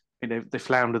 they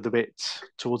floundered a bit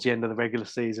towards the end of the regular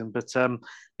season. But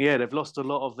they've lost a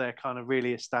lot of their kind of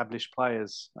really established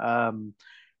players.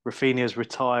 Rafinha's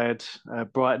retired.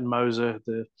 Brighton Moser,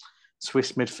 the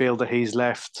Swiss midfielder, he's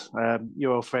left.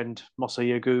 Your old friend Mosa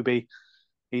Yagubi,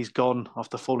 he's gone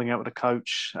after falling out with the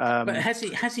coach. But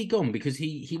has he gone? Because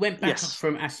he went back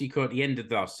from Asiko at the end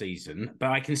of last season, but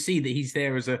I can see that he's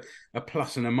there as a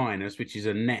plus and a minus, which is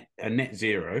a net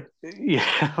zero.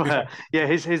 Yeah,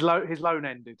 his loan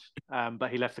ended, but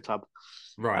he left the club.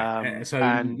 Right. So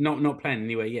not playing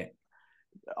anywhere yet.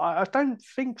 I don't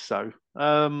think so.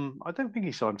 I don't think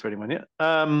he signed for anyone yet.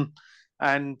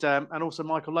 And also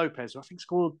Michael Lopez, who I think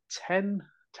scored 10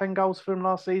 goals for him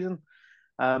last season.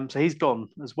 So he's gone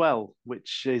as well,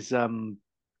 which is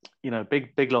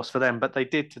big loss for them. But they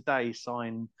did today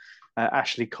sign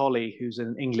Ashley Colley, who's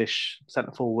an English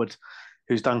centre forward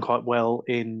who's done quite well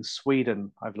in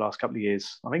Sweden over the last couple of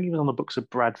years. I think he was on the books of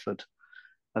Bradford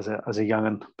as a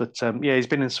young'un. But he's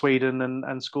been in Sweden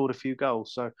and scored a few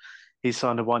goals. So he's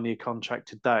signed a 1-year contract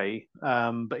today.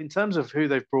 But in terms of who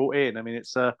they've brought in, I mean,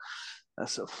 it's a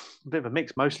sort of bit of a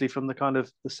mix, mostly from the kind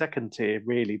of the second tier,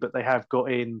 really. But they have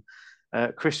got in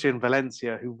Christian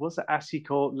Valencia, who was at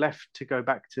Asiko, left to go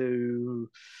back to,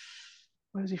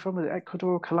 where is he from? Was it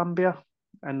Ecuador or Colombia?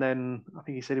 And then I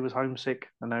think he said he was homesick,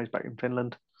 and now he's back in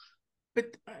Finland.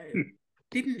 But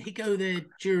didn't he go there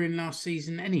during last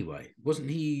season anyway? Wasn't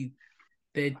he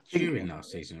there during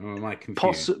last season? Or am I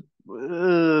confused?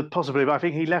 Possibly, but I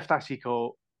think he left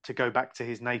Asiko to go back to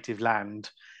his native land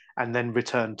and then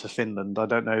return to Finland. I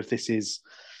don't know if this is...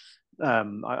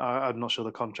 I'm not sure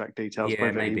the contract details.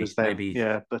 Yeah, maybe he was there. Maybe,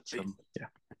 yeah, but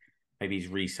maybe he's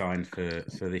re-signed for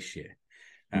this year.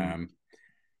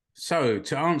 So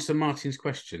to answer Martin's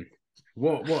question,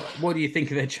 what do you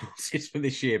think of their chances for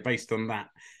this year based on that?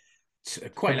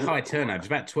 Quite a high turnover. It's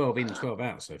about 12 in, 12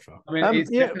 out so far. I mean,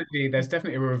 there's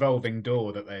definitely a revolving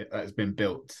door that has been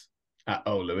built at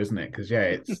Oulu, isn't it? Because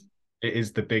it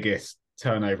is the biggest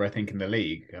turnover, I think, in the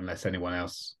league, unless anyone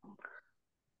else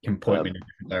can point me in a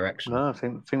different direction. No, I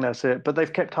think that's it. But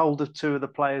they've kept hold of two of the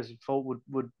players who thought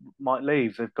might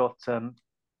leave. They've got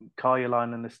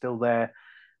Karjalainen is still there,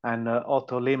 and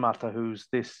Otto Limata, who's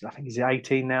I think he's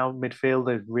 18 now,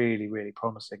 midfielder, really, really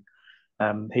promising.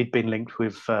 He'd been linked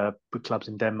with clubs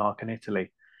in Denmark and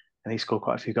Italy, and he scored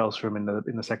quite a few goals for him in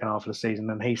the second half of the season,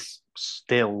 and he's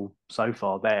still so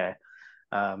far there.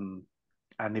 And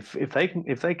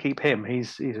if they keep him,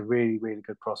 he's a really, really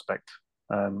good prospect.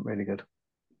 Really good.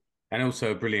 And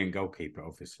also a brilliant goalkeeper,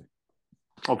 obviously.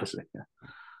 Obviously, yeah.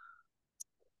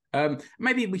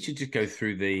 Maybe we should just go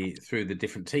through the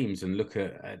different teams and look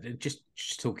at just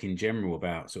talk in general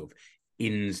about sort of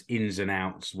ins and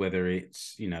outs, whether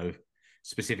it's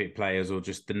specific players or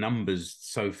just the numbers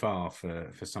so far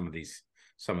for some of these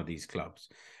clubs.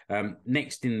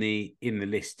 Next in the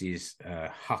list is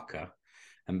Huuhkajat,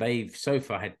 and they've so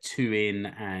far had 2 in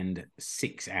and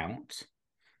 6 out.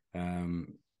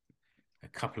 A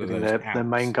couple of those their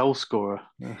main goal scorer.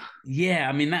 Yeah,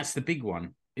 I mean that's the big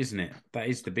one, isn't it? That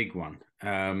is the big one.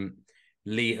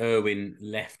 Lee Irwin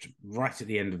left right at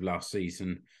the end of last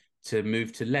season to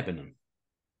move to Lebanon.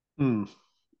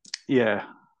 Yeah,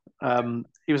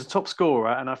 he was a top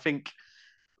scorer, and I think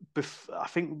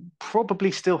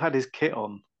probably still had his kit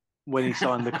on when he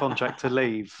signed the contract to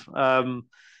leave. I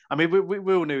mean,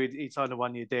 we all knew he'd signed a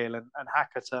 1-year deal, and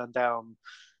Huuhkajat turned down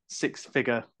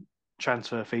 6-figure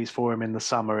transfer fees for him in the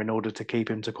summer in order to keep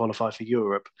him to qualify for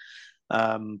Europe.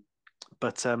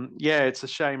 But it's a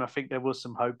shame. I think there was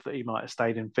some hope that he might have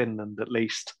stayed in Finland at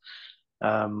least.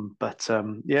 He's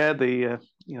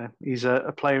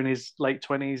a player in his late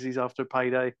 20s. He's after a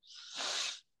payday.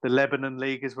 The Lebanon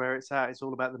League is where it's at. It's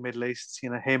all about the Middle East.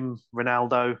 Him,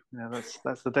 Ronaldo.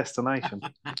 That's the destination.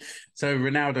 So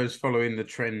Ronaldo's following the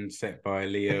trend set by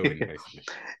Lee Irwin, basically.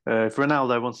 If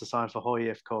Ronaldo wants to sign for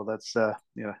Huuhkajat, that's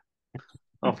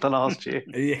after last year.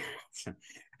 Yeah,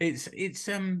 it's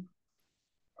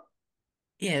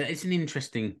an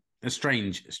interesting, a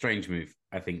strange move.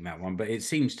 I think that one, but it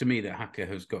seems to me that Huuhkajat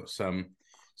has got some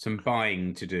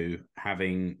buying to do,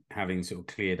 having sort of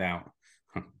cleared out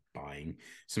buying,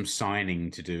 some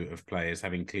signing to do of players,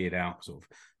 having cleared out sort of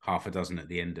half a dozen at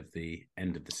the end of the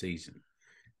season,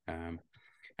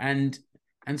 and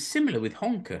similar with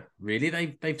Honka,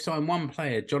 really, they've signed one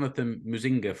player, Jonathan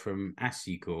Muzinga from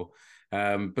Assikor,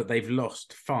 but they've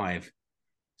lost 5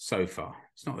 so far.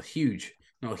 It's not a huge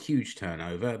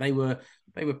turnover. They were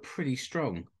pretty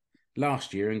strong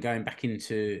last year and going back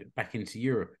into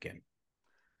Europe again.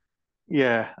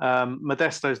 Yeah,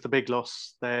 Modesto's the big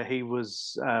loss there. He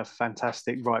was a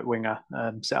fantastic right winger,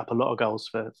 set up a lot of goals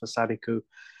for Sadiku.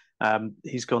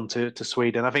 He's gone to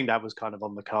Sweden. I think that was kind of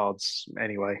on the cards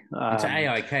anyway. And to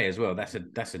AIK as well. That's a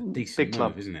decent big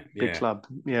club, move, isn't it? Big club,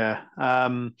 yeah.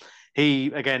 He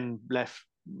again left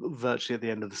virtually at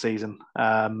the end of the season.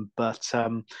 But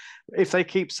if they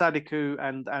keep Sadiku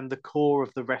and the core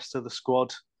of the rest of the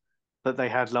squad that they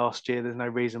had last year, there's no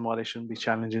reason why they shouldn't be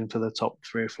challenging for the top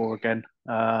 3 or 4 again.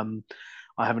 I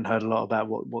haven't heard a lot about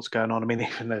what's going on. I mean,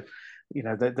 even the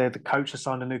coach has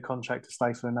signed a new contract to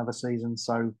stay for another season.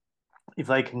 So if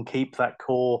they can keep that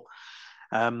core,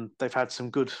 they've had some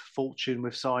good fortune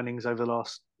with signings over the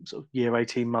last sort of year,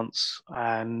 18 months,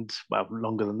 and well,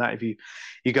 longer than that if you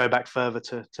go back further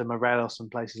to Morelos and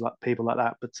places like people like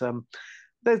that. But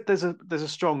there's a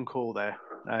strong core there,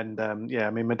 and I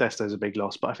mean Modesto's a big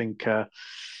loss, but I think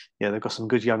they've got some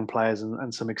good young players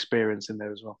and some experience in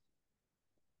there as well.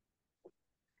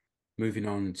 Moving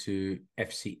on to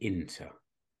FC Inter,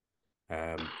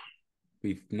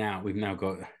 we've now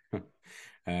got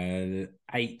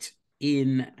 8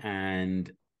 in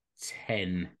and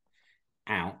 10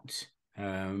 out.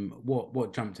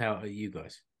 What jumped out at you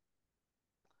guys?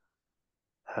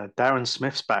 Darren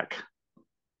Smith's back.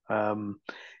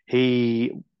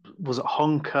 He was at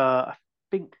Honka, I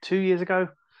think 2 years ago,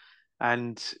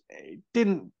 and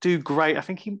didn't do great. I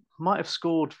think he might have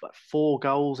scored like 4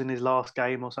 goals in his last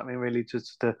game or something, really,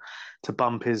 just to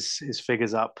bump his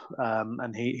figures up.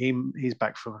 And he's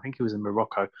back from, I think he was in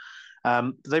Morocco.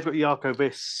 They've got Jarko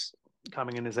Vis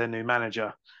coming in as their new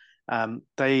manager.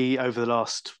 They, over the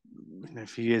last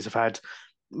few years, have had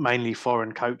mainly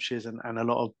foreign coaches and a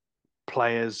lot of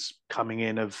players coming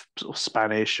in of sort of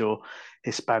Spanish or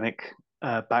Hispanic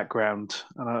background,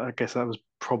 and I guess that was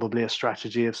probably a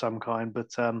strategy of some kind.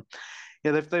 But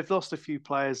they've lost a few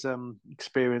players,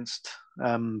 experienced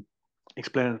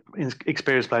players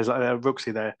like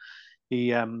Ruxy there.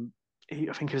 I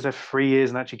think he was there for 3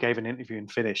 years and actually gave an interview in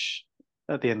Finnish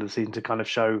at the end of the season to kind of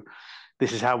show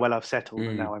this is how well I've settled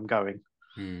and now I'm going.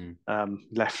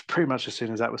 Left pretty much as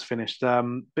soon as that was finished.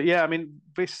 But yeah, I mean,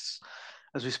 this,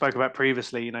 as we spoke about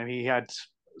previously, he had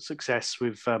success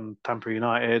with Tampa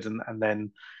United and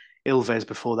then Ilves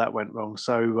before that went wrong.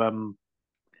 So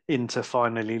Inter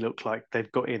finally look like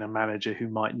they've got in a manager who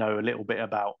might know a little bit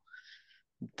about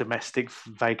domestic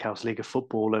Veikkaus League of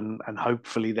football, and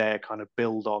hopefully they're kind of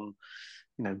build on,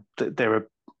 they're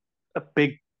a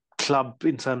big club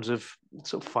in terms of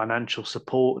sort of financial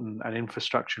support and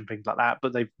infrastructure and things like that,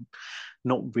 but they've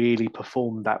not really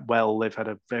performed that well. They've had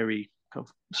a very kind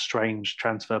of strange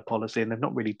transfer policy, and they've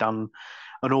not really done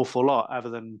an awful lot other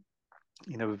than,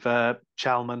 with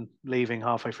Chalman leaving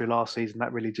halfway through last season.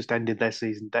 That really just ended their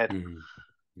season dead.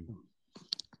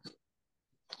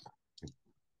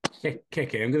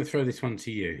 Keke, I'm going to throw this one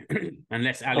to you,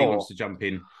 unless Ali wants to jump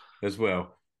in as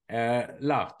well.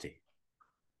 Lahti.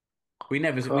 We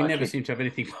never seem to have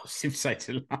anything positive to say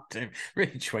to Lahti.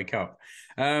 Really, just wake up.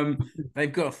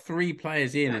 They've got 3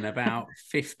 players in and about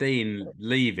 15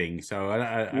 leaving. So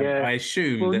I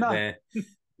assume that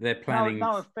they're planning.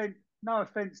 No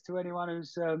offense to anyone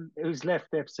who's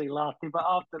left FC Lahti, but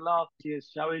after last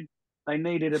year's showing, they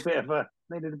needed a bit of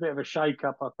a shake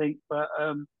up, I think. But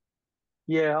I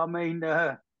mean,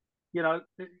 the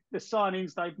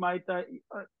signings they've made.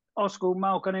 Oscar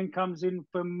Malkonen comes in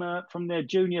from their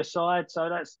junior side, so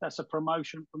that's a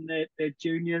promotion from their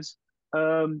juniors.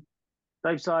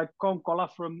 They've signed Konkola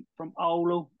from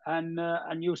Oulu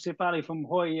and Yusuf Ali from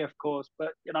Hoyi, of course.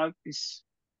 But it's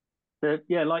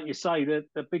like you say,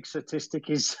 the big statistic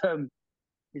is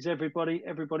everybody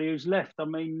who's left. I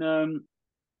mean,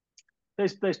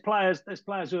 there's players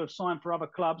who have signed for other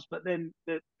clubs, but then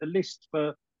the list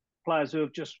for players who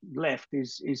have just left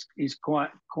is quite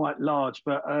large.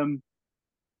 But I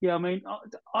mean,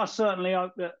 I certainly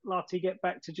hope that Lahti get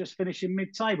back to just finishing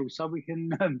mid-table, so we can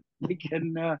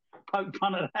poke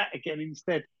fun at that again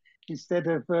instead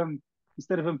of them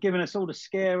giving us all the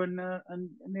scare and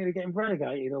nearly getting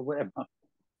relegated or whatever.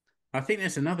 I think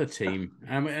there's another team,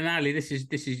 and Ali,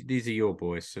 these are your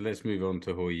boys. So let's move on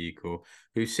to Huuhkajat,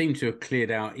 who seem to have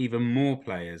cleared out even more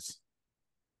players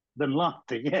than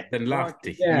Lahti, yeah. Than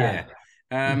Lahti, yeah.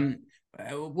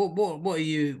 What are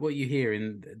you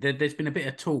hearing? There's been a bit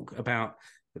of talk about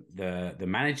the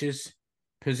manager's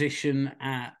position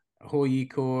at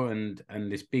Huuhkajat and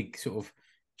this big sort of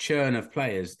churn of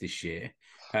players this year.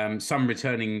 Some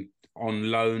returning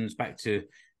on loans back to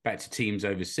teams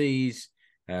overseas.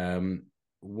 1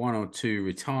 or 2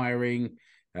 retiring.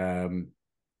 What's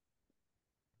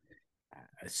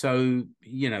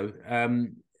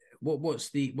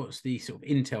the sort of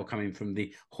intel coming from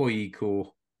the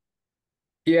Huuhkajat?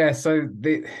 Yeah, so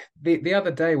the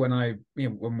other day when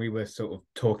when we were sort of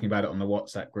talking about it on the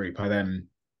WhatsApp group, I then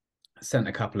sent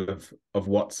a couple of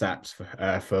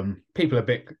WhatsApps from people a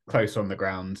bit closer on the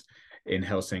ground in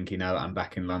Helsinki now that I'm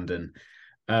back in London.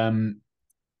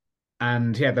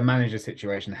 And yeah, the manager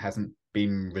situation hasn't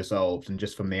been resolved, and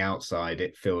just from the outside,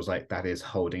 it feels like that is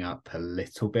holding up a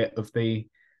little bit of the,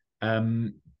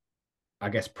 I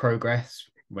guess, progress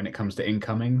when it comes to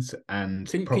incomings. And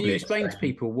can you explain to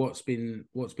people what's been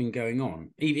going on,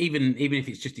 even if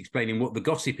it's just explaining what the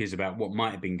gossip is about what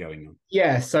might have been going on?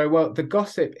 Yeah, so the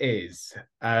gossip is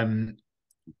that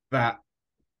our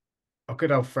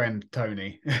good old friend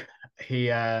Tony,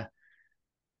 he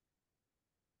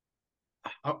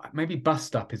maybe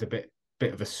bust up is a bit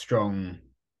of a strong,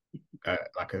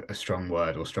 like a strong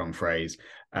word or strong phrase.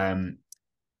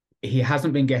 He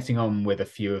hasn't been getting on with a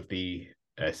few of the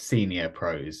senior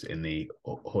pros in the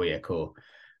Huuhkajat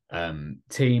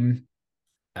team.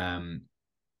 And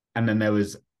then there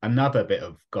was another bit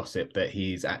of gossip that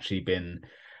he's actually been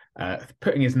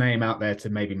putting his name out there to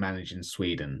maybe manage in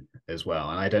Sweden as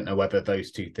well. And I don't know whether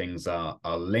those two things are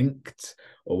linked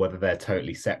or whether they're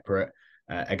totally separate.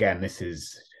 Again, this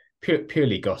is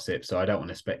purely gossip, so I don't want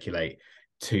to speculate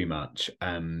too much.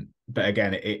 But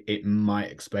again, it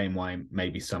might explain why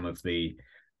maybe some of the,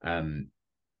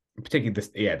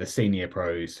 particularly the senior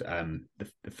pros, the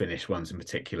Finnish ones in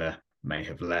particular, may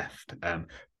have left.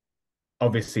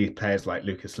 Obviously, players like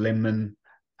Lucas Lindman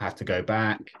had to go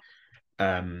back.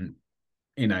 Santeri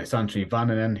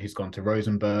Vannanen, who's gone to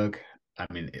Rosenborg. I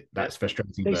mean, that's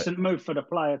frustrating. Decent move for the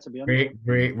player, to be honest.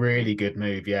 Really good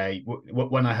move. Yeah.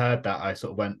 When I heard that, I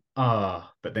sort of went,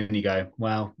 but then you go,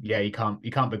 well, yeah, you can't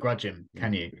begrudge him,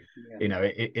 can you? Yeah.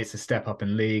 It's a step up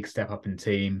in league, step up in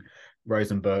team.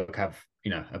 Rosenborg have,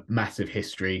 a massive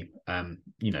history,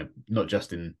 not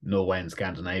just in Norway and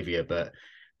Scandinavia, but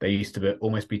they used to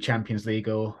almost be Champions League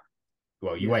or,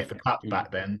 UEFA Cup back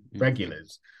then,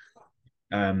 regulars.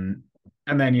 And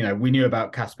And then, we knew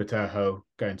about Casper Terho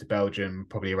going to Belgium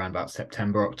probably around about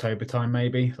September, October time,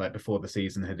 maybe, like before the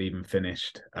season had even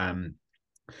finished.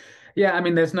 Yeah, I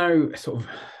mean, there's no sort of...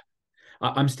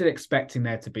 I'm still expecting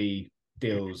there to be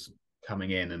deals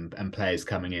coming in and players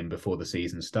coming in before the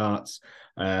season starts.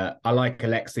 I like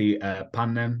Alexi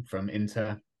Pannen from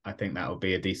Inter. I think that will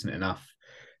be a decent enough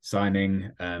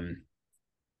signing.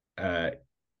 Well,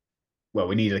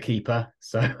 we need a keeper,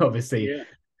 so obviously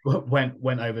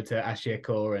went over to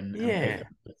Ashiakor and picked up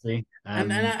Alexi.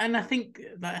 And I think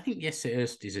Jesse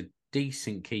Erst is a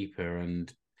decent keeper,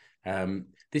 and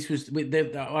this was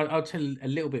I'll tell a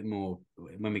little bit more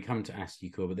when we come to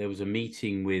Ashiakor, but there was a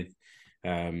meeting with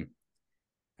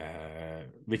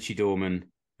Richie Dorman,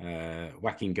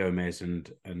 Joaquin Gomez,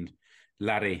 and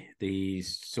Larry, the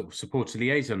sort of supporter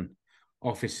liaison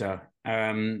officer,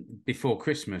 before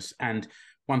Christmas. And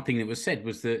one thing that was said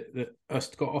was that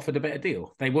Ust got offered a better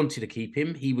deal. They wanted to keep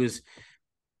him. He was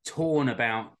torn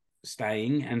about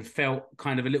staying and felt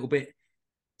kind of a little bit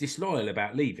disloyal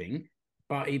about leaving,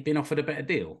 but he'd been offered a better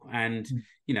deal. And,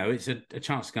 it's a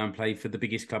chance to go and play for the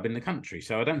biggest club in the country.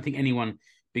 So I don't think anyone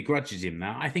begrudges him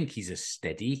that. I think he's a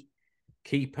steady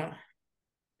keeper.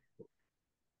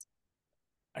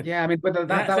 Yeah, I mean, but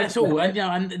that's all.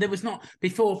 And there was not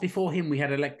before him. We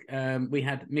had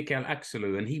Mikael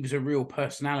Axelu, and he was a real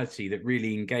personality that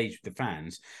really engaged with the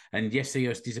fans. And Jesse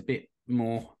Öst is a bit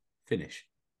more Finnish.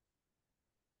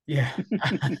 Yeah,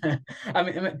 I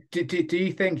mean, do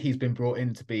you think he's been brought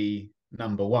in to be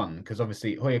number one? Because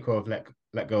obviously Huuhkajat have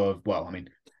let go of. Well, I mean,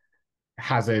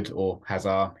 Hazard or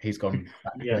Hazard, he's gone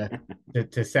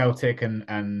back to Celtic,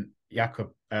 and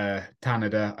Jakob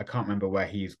Tanada. I can't remember where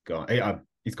he's gone.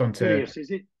 He's gone to Sirius, is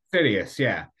it? Sirius,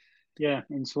 yeah. Yeah,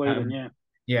 in Sweden,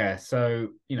 Yeah, so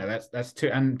that's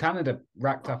two, and Tanada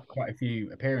racked up quite a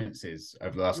few appearances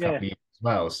over the last couple of years as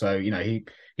well. So he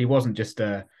wasn't just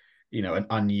an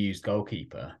unused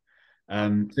goalkeeper.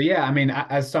 So yeah, I mean,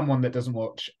 as someone that doesn't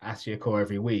watch Ashiakor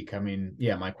every week, I mean,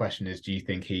 yeah, my question is, do you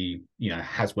think he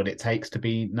has what it takes to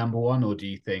be number one, or do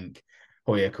you think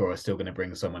Huuhkajat are still going to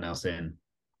bring someone else in?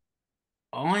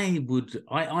 I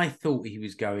thought he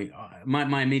was going.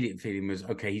 My immediate feeling was,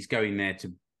 okay, he's going there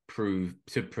to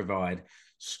provide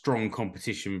strong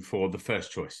competition for the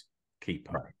first choice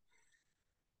keeper. Right.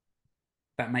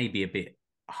 That may be a bit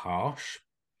harsh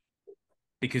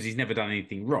because he's never done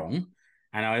anything wrong,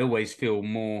 and I always feel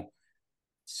more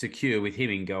secure with him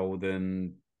in goal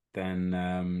than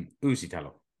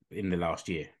Uusitalo in the last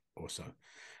year or so.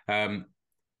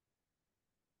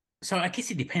 So I guess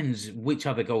it depends which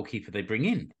other goalkeeper they bring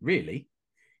in, really.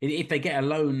 If they get a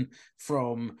loan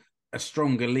from a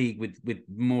stronger league with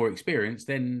more experience,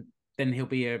 then he'll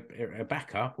be a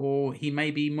backup, or he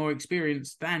may be more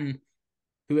experienced than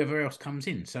whoever else comes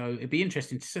in. So it'd be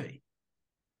interesting to see.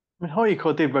 I mean,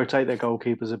 Huuhkajat did rotate their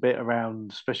goalkeepers a bit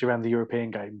around, especially around the European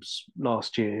games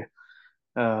last year.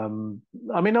 I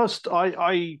mean, I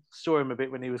saw him a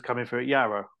bit when he was coming through at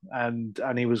Yarrow, and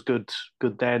he was good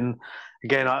then.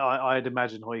 Again, I'd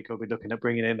imagine Huuhkajat would be looking at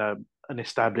bringing in an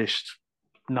established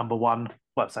number one.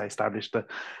 Well, I'd say established,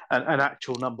 an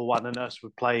actual number one, and us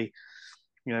would play,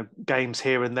 games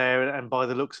here and there. And by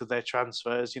the looks of their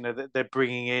transfers, they're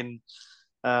bringing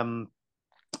in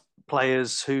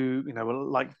players who,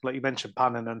 like you mentioned,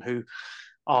 Pannen, and who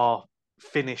are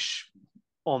Finnish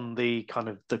on the kind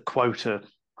of the quota,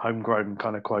 homegrown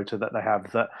kind of quota that they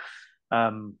have. That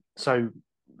so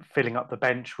filling up the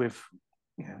bench with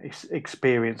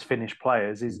experienced Finnish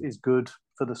players is good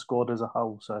for the squad as a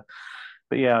whole. So,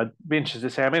 but yeah, I'd be interested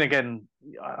to see. I mean, again,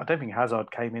 I don't think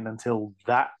Hazard came in until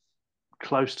that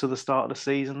close to the start of the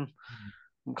season.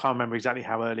 I can't remember exactly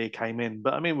how early he came in,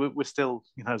 but I mean, we're still,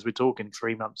 as we're talking,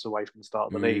 3 months away from the start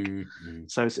of the league.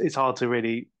 So it's hard to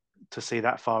really to see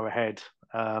that far ahead.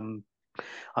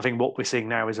 I think what we're seeing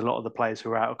now is a lot of the players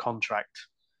who are out of contract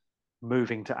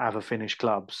moving to other Finnish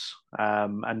clubs,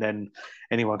 and then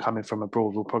anyone coming from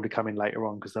abroad will probably come in later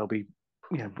on because they'll be,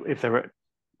 if they're at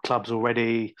clubs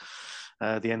already,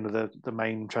 the end of the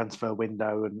main transfer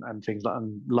window and things like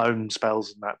and loan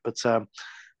spells and that. But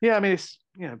yeah, I mean, it's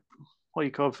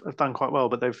Huuhkajat have done quite well,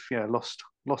 but they've lost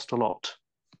a lot.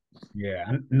 Yeah,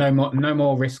 and no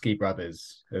more risky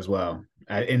brothers as well.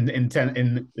 In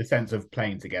the sense of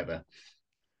playing together.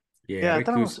 Yeah,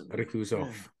 Riku's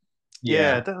off.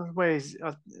 Yeah, that was where he's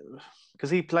because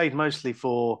he played mostly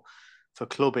for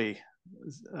Clubby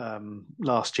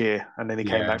last year, and then he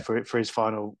came back for his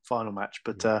final match.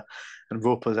 But and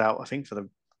Roper's out, I think,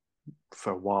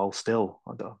 for a while still.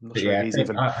 I'm not sure if he's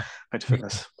even back to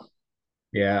fitness.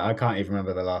 Yeah, I can't even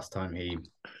remember the last time he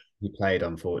played.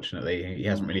 Unfortunately, he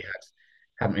hasn't really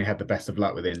had the best of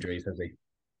luck with injuries, has he?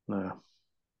 No.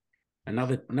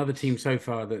 Another team so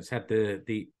far that's had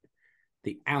the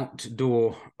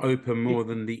outdoor open more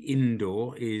than the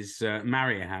indoor is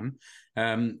Mariehamn.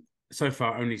 So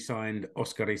far, only signed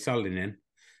Oskari Sallinen,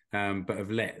 but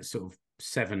have let sort of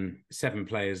seven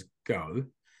players go.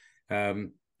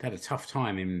 Had a tough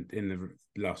time in the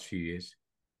last few years.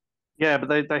 Yeah,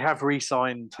 but they have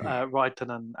re-signed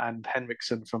Reiten and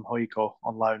Henriksen from Huuhkajat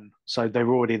on loan, so they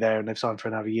were already there and they've signed for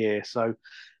another year. So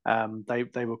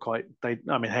they were quite.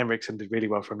 I mean, Henriksen did really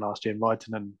well from last year, and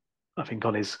Reiten, I think,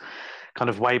 on his kind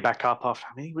of way back up after.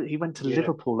 I mean, he went to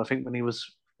Liverpool, I think, when he was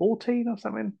 14 or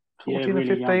something, 14 or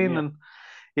 15, young,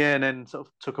 and then sort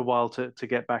of took a while to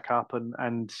get back up,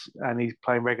 and he's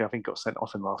playing regular. I think got sent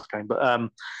off in the last game, but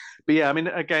yeah, I mean,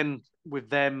 again with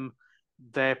them,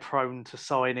 they're prone to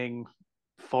signing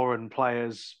foreign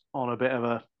players on a bit of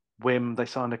a whim. They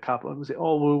signed a couple. Was it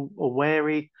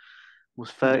Oweri was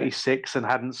 36 and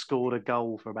hadn't scored a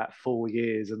goal for about 4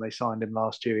 years, and they signed him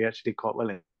last year. He actually did quite well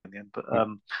in the end, but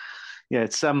yeah,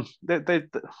 it's they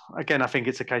again, I think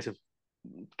it's a case of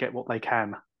get what they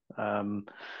can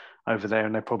over there,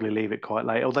 and they probably leave it quite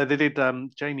late. Although they did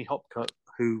Jamie Hopcutt,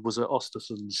 who was at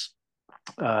Ostersund's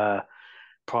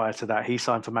prior to that, he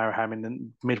signed for Mariehamn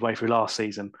in midway through last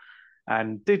season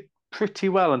and did pretty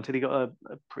well until he got a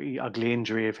pretty ugly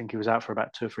injury. I think he was out for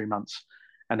about 2 or 3 months,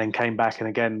 and then came back, and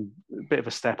again a bit of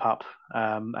a step up.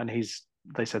 And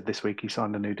they said this week he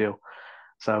signed a new deal.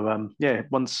 So yeah,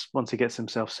 once he gets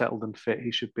himself settled and fit,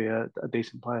 he should be a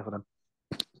decent player for them.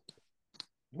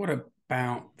 What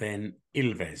about then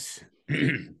Ilves?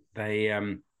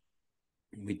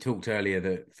 We talked earlier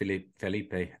that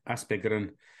Felipe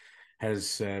Aspegren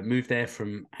has moved there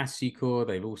from Asicor.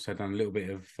 They've also done a little bit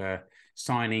of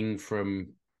signing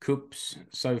from Cups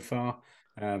so far.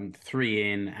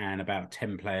 3 in and about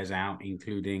 10 players out,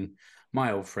 including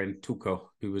my old friend Tuco,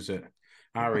 who was at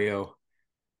Ario,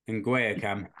 and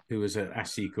Guayacam, who was at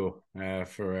Asicor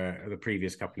for the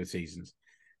previous couple of seasons.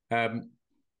 What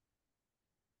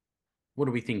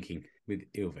are we thinking with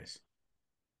Ilves?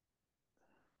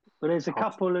 But there's a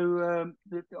couple who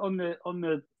on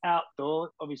the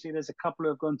outdoor. Obviously, there's a couple who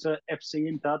have gone to FC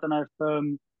Inter. I don't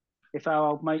know if our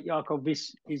old mate Jakov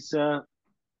is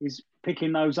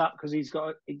picking those up because he's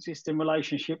got existing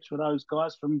relationships with those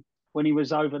guys from when he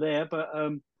was over there. But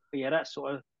yeah, that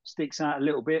sort of sticks out a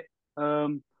little bit.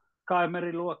 Kai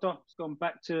Meriluoto has gone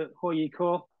back to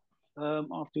Huuhkajat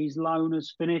after his loan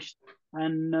has finished,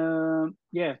 and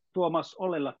yeah, Tuomas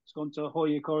Olela has gone to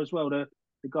Huuhkajat as well. The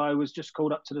guy who was just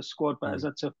called up to the squad but has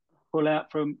had to pull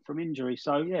out from injury.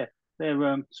 So yeah,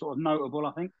 they're sort of notable,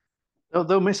 I think.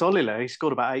 They'll miss Olile. He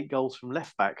scored about 8 gols from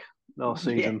left back last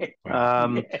season.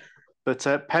 Yeah. But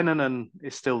Pennanen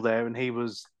is still there, and he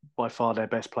was by far their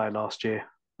best player last year.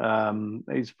 I think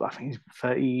he's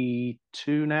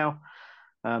 32 now.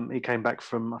 He came back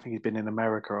from, I think he's been in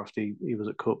America after he was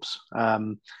at Cups.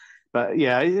 But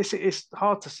yeah, it's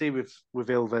hard to see with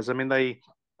Ilves. I mean, they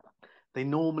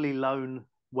normally loan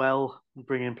well,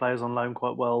 bring in players on loan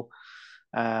quite well.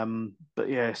 But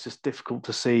yeah, it's just difficult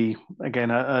to see again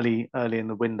early in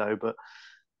the window. But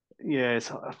yeah,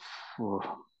 it's a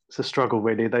struggle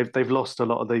really. They've lost a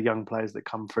lot of the young players that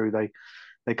come through.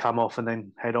 They come off and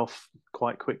then head off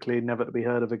quite quickly, never to be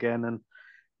heard of again. And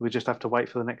we just have to wait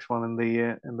for the next one in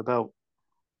the belt.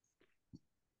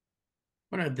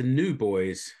 What are the new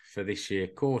boys for this year?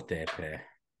 Korte pair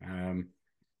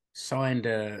signed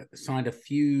a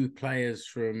few players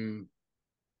from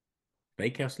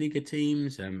Veikkausliiga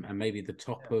teams and maybe the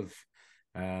top of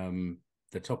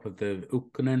the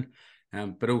Ukkonen,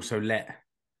 but also let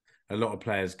a lot of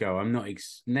players go. I'm not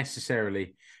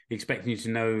necessarily expecting you to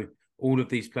know all of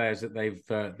these players that they've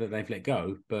let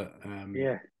go, but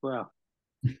yeah, well,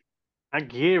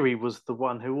 Aguirre was the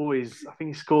one who always, I think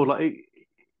he scored he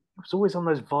was always on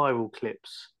those viral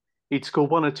clips. He'd score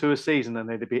 1 or 2 a season and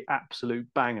they'd be absolute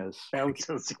bangers.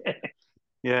 Belters, yeah.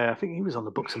 Yeah, I think he was on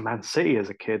the books of Man City as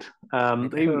a kid.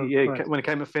 When he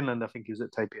came to Finland, I think he was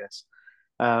at TPS.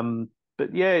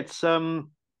 But yeah, it's hard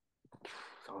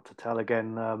to tell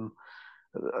again.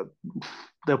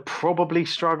 They'll probably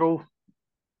struggle.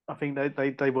 I think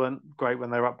they weren't great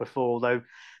when they were up before, although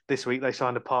this week they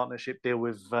signed a partnership deal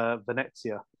with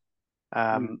Venezia.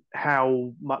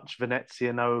 How much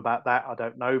Venezia know about that, I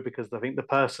don't know, because I think the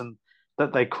person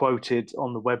that they quoted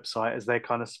on the website as their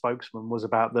kind of spokesman was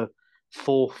about the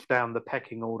 4th down the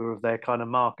pecking order of their kind of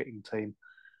marketing team.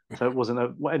 So it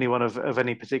wasn't anyone of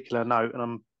any particular note.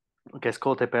 And I guess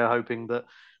Cortepe are hoping that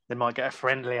they might get a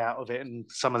friendly out of it, and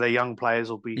some of their young players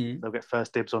they'll get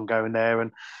first dibs on going there.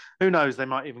 And who knows, they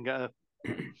might even get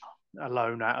a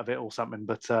loan out of it or something.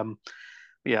 But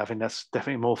yeah, I think that's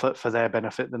definitely more for their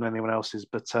benefit than anyone else's.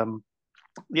 But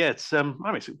yeah, it's I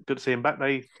mean, it's good to see him back.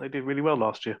 They did really well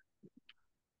last year.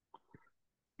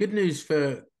 Good news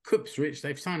for Cups, Rich.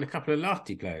 They've signed a couple of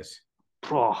Lahti players.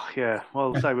 Oh yeah,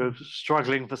 well, so we're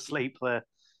struggling for sleep there.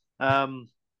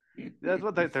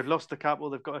 They've lost a couple.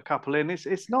 They've got a couple in. It's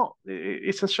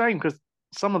a shame because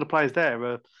some of the players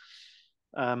there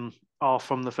are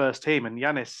from the first team, and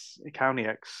Yanis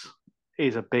Ikaunieks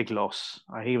is a big loss.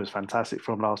 He was fantastic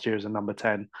from last year as a number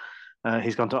 10.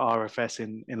 He's gone to RFS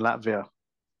in Latvia.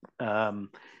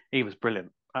 He was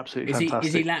brilliant, absolutely fantastic.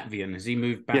 Is he Latvian? Has he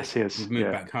moved back? Yes, he is. He's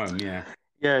moved back home. Yeah.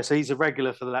 Yeah, so he's a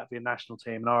regular for the Latvian national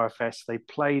team and RFS. They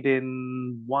played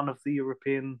in one of the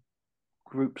European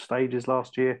group stages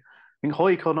last year. I think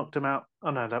Huuhkajat knocked him out. Oh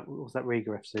no, that was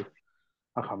Riga FC.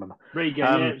 I can't remember.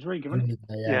 Riga, it was Riga, wasn't it?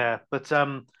 Yeah, but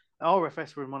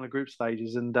RFS were in one of the group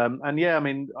stages, and yeah, I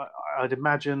mean, I'd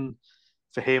imagine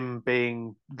for him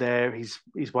being there, he's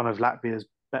one of Latvia's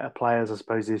better players. I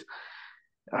suppose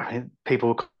people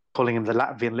were calling him the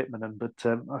Latvian Litmanen, but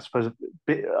I suppose a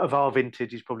bit of our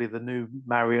vintage, he's probably the new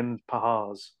Marian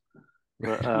Pahars.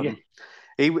 But Yeah.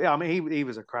 he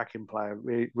was a cracking player.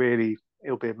 Really,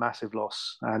 it'll be a massive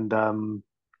loss, and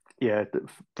yeah,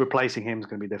 replacing him is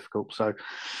going to be difficult. So,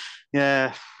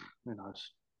 yeah, who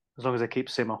knows? As long as they keep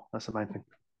Simmer, that's the main thing.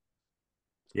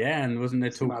 Yeah, and wasn't there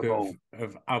talk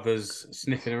of others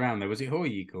sniffing around there? Was it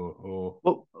Huuhkajat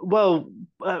or? Well,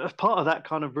 as part of that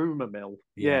kind of rumor mill,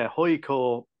 yeah,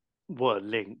 Huuhkajat were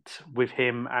linked with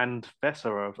him and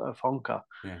Vesser of Honka.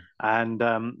 Yeah. And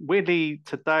weirdly,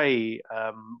 today,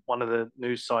 one of the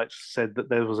news sites said that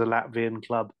there was a Latvian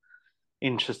club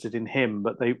interested in him,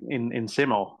 but they in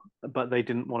Simmer, but they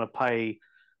didn't want to pay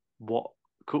what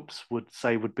Kups would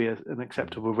say would be an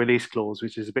acceptable release clause,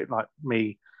 which is a bit like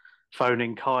me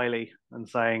phoning Kylie and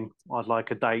saying I'd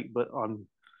like a date, but I'm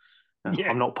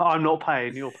not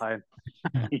paying. You're paying.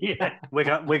 Yeah, we're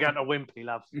going to Wimpy,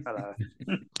 love. Hello.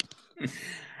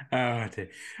 Oh dear.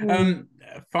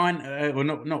 Fine. Well,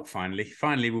 not finally.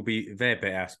 Finally, will be their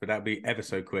bit ass, but that'll be ever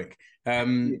so quick.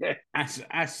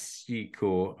 As you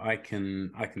call, I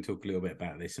can talk a little bit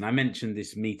about this, and I mentioned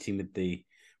this meeting with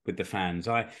the fans.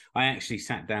 I actually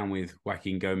sat down with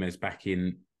Joaquin Gomez back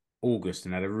in August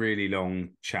and had a really long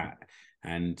chat,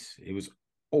 and it was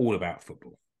all about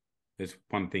football. There's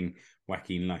one thing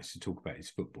Joaquin likes to talk about is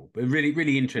football, but really,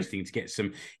 really interesting to get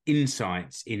some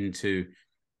insights into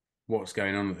what's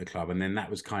going on at the club. And then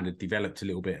that was kind of developed a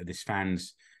little bit at this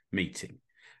fans meeting.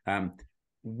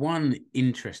 One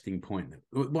interesting point.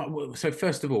 So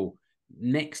first of all,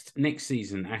 next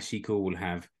season, Ashikor will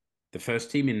have the first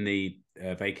team in the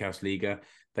Veikkausliiga.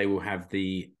 They will have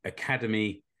the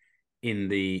academy in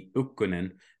the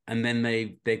Ukkonen, and then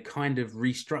they're kind of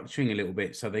restructuring a little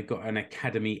bit. So they've got an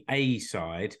Academy A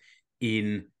side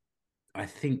in, I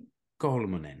think,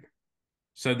 Kolmonen.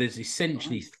 So there's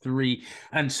essentially three.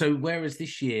 And so whereas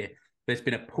this year there's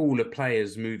been a pool of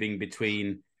players moving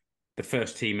between the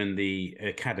first team and the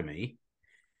academy,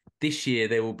 this year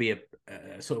there will be a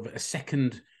sort of a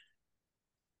second.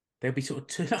 There'll be sort of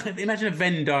two, imagine a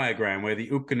Venn diagram where the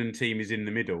Ukkonen team is in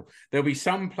the middle. There'll be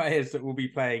some players that will be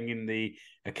playing in the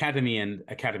Academy and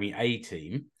Academy A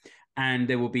team, and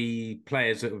there will be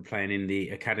players that will be playing in the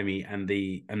Academy and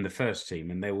the first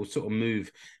team, and they will sort of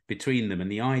move between them.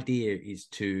 And the idea is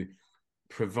to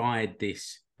provide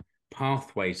this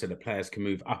pathway so that players can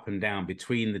move up and down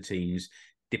between the teams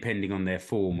depending on their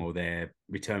form or their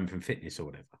return from fitness or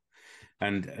whatever.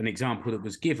 And an example that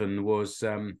was given was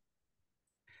Noah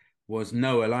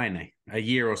Laine a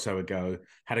year or so ago,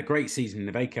 had a great season in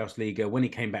the Veikkausliiga. When he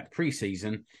came back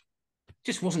pre-season,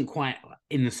 just wasn't quite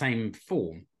in the same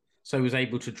form. So he was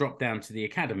able to drop down to the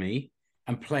academy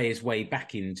and play his way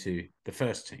back into the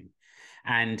first team.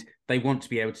 And they want to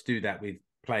be able to do that with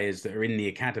players that are in the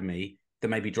academy that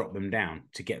maybe drop them down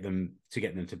to get them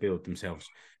to build themselves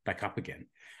back up again.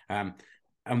 And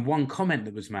one comment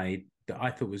that was made that I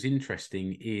thought was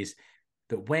interesting is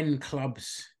that when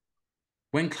clubs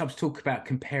talk about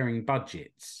comparing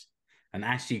budgets, and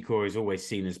Ashikor is always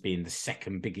seen as being the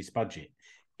second biggest budget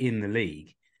in the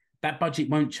league, that budget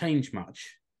won't change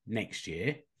much next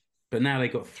year. But now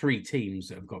they've got three teams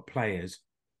that have got players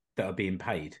that are being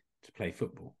paid to play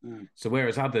football. So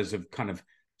whereas others have kind of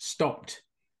stopped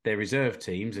their reserve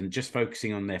teams and just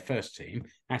focusing on their first team,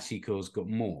 Ashikor's got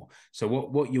more. So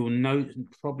what you'll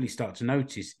probably start to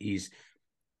notice is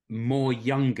more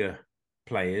younger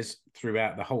players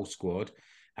throughout the whole squad,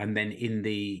 and then in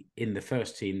the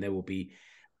first team there will be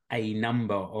a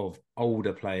number of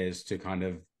older players to kind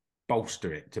of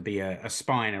bolster it, to be a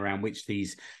spine around which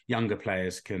these younger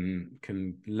players can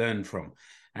learn from.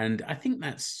 And I think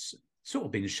that's sort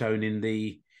of been shown in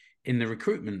the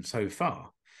recruitment so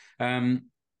far.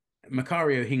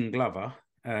 Macario Hinglover,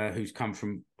 who's come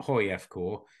from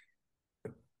Huuhkajat,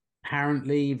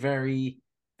 apparently very,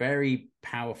 very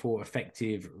powerful,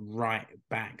 effective right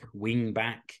back, wing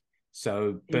back.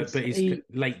 So, but he's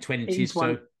late 20s.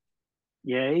 So,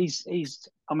 yeah, he's.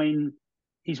 I mean,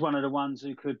 he's one of the ones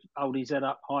who could hold his head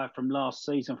up higher from last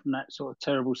season, from that sort of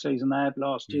terrible season they had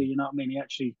last year. You know what I mean? He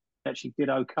actually did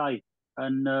okay,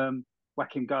 and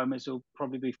Joaquim Gomez will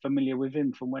probably be familiar with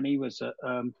him from when he was at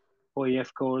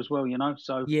Huuhkajat as well. You know,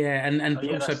 so yeah, and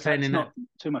also playing in not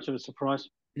too much of a surprise.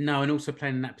 No, and also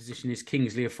playing in that position is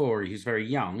Kingsley Ofori, who's very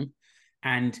young,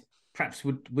 and perhaps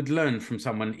would learn from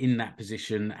someone in that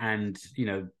position, and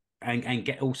and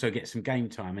get some game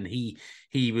time. And he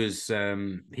was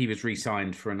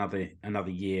re-signed for another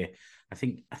year. I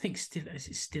think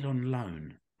still on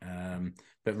loan,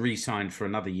 but re-signed for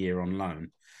another year on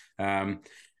loan.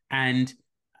 And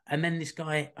then this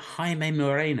guy Jaime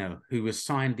Moreno, who was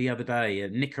signed the other day, a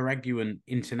Nicaraguan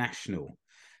international.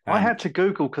 I had to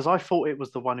Google because I thought it was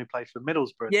the one who played for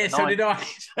Middlesbrough. Yeah, so did I.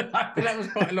 That was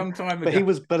quite a long time ago. But he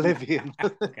was Bolivian.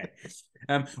 Okay.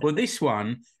 Well, this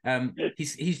one,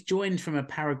 he's joined from a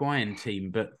Paraguayan team,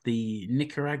 but the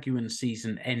Nicaraguan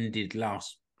season ended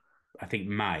last, I think,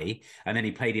 May, and then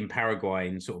he played in Paraguay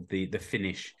in sort of the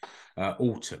Finnish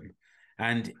autumn.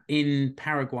 And in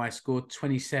Paraguay scored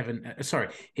 27.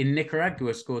 In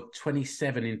Nicaragua scored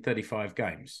 27 in 35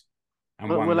 games. And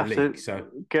we'll have league, to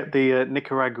get the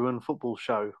Nicaraguan football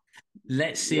show.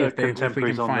 Let's see if we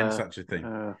can find such a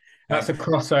thing. That's a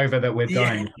crossover that we're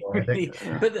dying for. Really.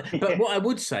 But what I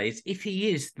would say is, if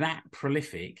he is that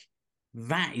prolific,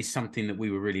 that is something that we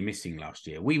were really missing last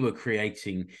year. We were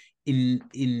creating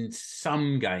in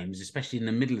some games, especially in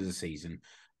the middle of the season,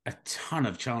 a ton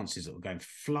of chances that were going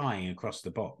flying across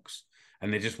the box,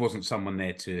 and there just wasn't someone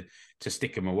there to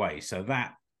stick them away. So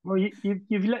that. Well,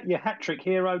 you've let your hat-trick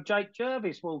hero Jake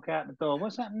Jervis walk out the door.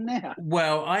 What's happening there?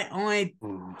 Well, I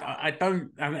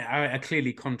don't. I mean, I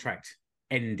clearly contract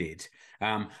ended,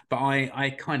 but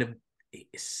I kind of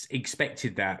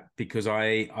expected that because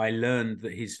I learned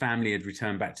that his family had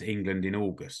returned back to England in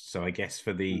August. So I guess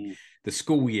for the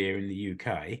school year in the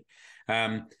UK,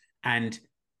 and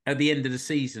at the end of the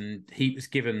season, he was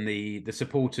given the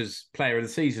Supporters Player of the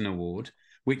Season award,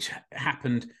 which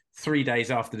happened 3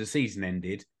 days after the season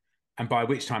ended, and by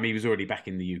which time he was already back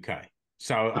in the UK.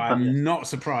 So I'm not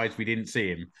surprised we didn't see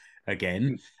him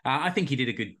again. I think he did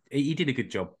a good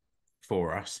job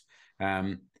for us,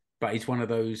 but he's one of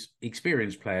those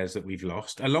experienced players that we've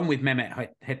lost, along with Mehmet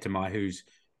Hetemay, who's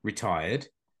retired,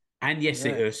 and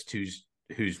Jesse Öst,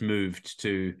 who's moved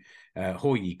to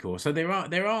Huuhkajat. So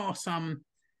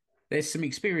there's some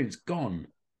experience gone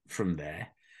from there.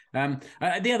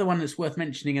 The other one that's worth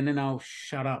mentioning, and then I'll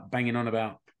shut up banging on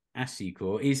about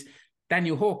Asikor, is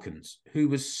Daniel Hawkins, who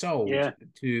was sold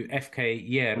to FK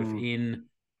Jerv in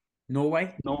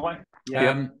Norway.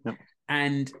 Yeah.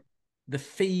 And the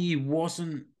fee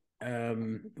wasn't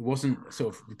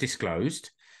sort of disclosed,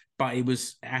 but it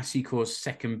was Asikor's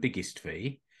second biggest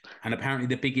fee. And apparently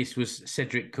the biggest was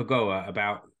Cedric Kogoa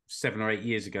about 7 or 8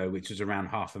 years ago, which was around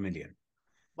 $500,000.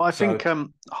 Well, I think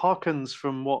Harkins,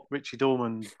 from what Richie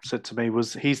Dorman said to me,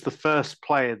 was he's the first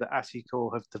player that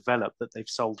Asikor have developed that they've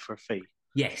sold for a fee.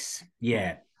 Yes,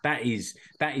 yeah, that is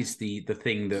the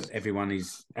thing that everyone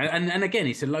is, and again,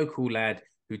 it's a local lad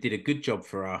who did a good job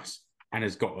for us and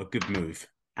has got a good move,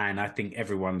 and I think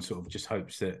everyone sort of just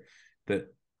hopes that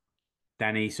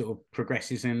Danny sort of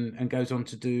progresses and goes on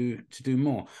to do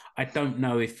more. I don't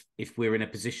know if we're in a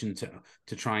position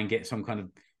to try and get some kind of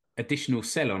additional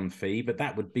sell-on fee, but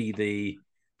that would be the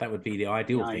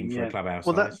ideal thing for a club our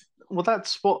size. Well,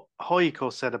 that's what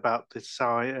Huuhkajat said about this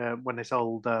when they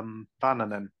sold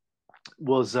Vannanen.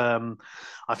 Was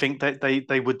I think that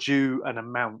they were due an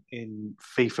amount in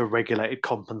FIFA regulated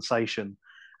compensation,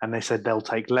 and they said they'll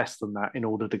take less than that in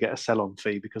order to get a sell-on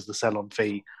fee, because the sell-on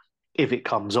fee, if it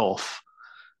comes off,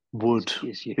 would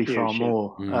be far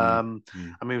more. I mean,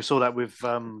 we saw that with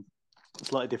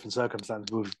slightly different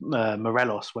circumstances with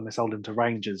Morelos when they sold him to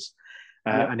Rangers,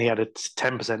 and he had a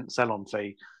 10% sell-on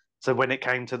fee. So when it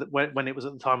came to when it was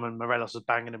at the time when Morelos was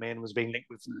banging him in, was being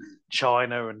linked with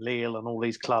China and Lille and all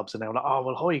these clubs, and they were like, "Oh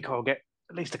well, Huuhkajat will get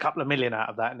at least a couple of million out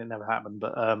of that," and it never happened.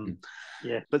 But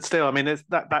but still, I mean,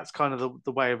 that's kind of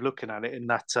the way of looking at it. In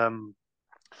that,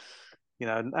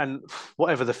 and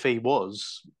whatever the fee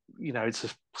was, it's a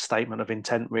statement of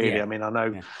intent, really. Yeah. I mean, I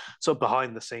know sort of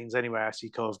behind the scenes anyway,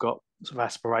 Asikor have got sort of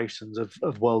aspirations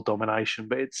of world domination,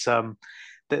 but it's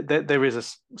there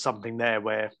is something there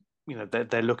where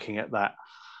they're looking at that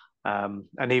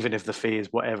And even if the fee is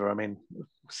whatever, I mean,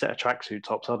 set of tracksuit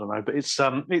tops, I don't know, but it's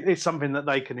something that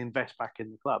they can invest back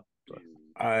in the club. So.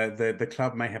 The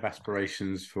club may have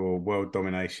aspirations for world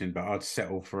domination, but I'd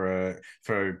settle for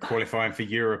qualifying for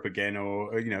Europe again,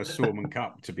 or a Stormont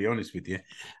Cup. To be honest with you,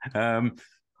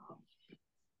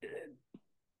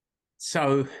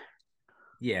 so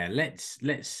yeah, let's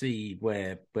see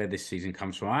where this season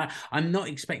comes from. I'm not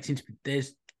expecting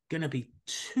there's going to be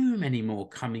too many more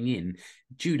coming in.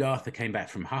 Jude Arthur came back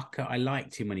from Huuhkajat. I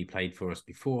liked him when he played for us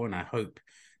before, and I hope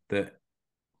that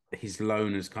his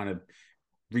loan has kind of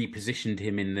repositioned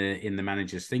him in the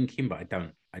manager's thinking, but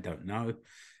I don't know.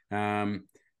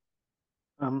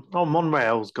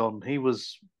 Monreal's gone. He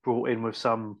was brought in with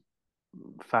some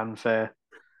fanfare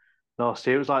last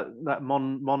year. It was like that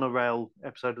monorail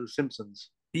episode of The Simpsons.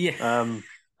 Yeah.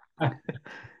 I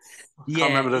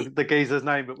can't remember the geezer's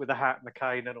name, but with the hat and the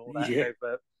cane and all that. Yeah.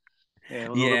 But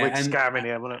all the big scam in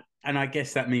here, wasn't it? And I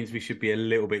guess that means we should be a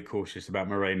little bit cautious about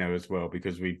Moreno as well,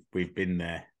 because we've been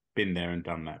there and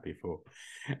done that before.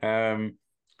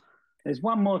 There's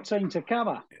one more team to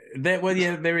cover.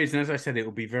 There is. And as I said, it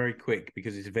will be very quick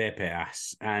because it's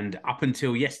VPS. And up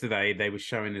until yesterday, they were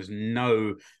showing us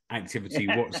no activity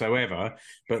whatsoever,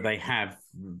 but they have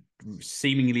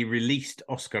seemingly released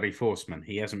Oscar Forsman.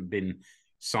 He hasn't been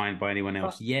signed by anyone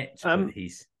else yet, but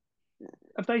he's...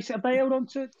 Have they held on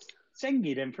to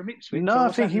Zengi then from Ipswich? No,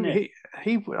 I think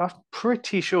he I'm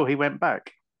pretty sure he went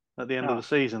back at the end of the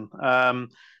season.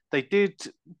 They did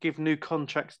give new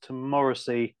contracts to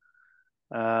Morrissey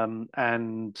and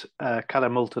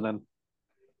Callum Multonen.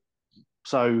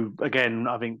 So again,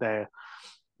 I think they're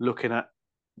looking at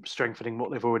strengthening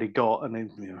what they've already got, and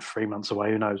then 3 months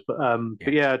away, who knows? But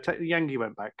Yangi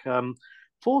went back.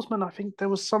 Forsman, I think there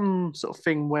was some sort of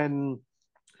thing when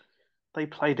they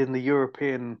played in the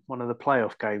European, one of the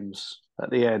playoff games at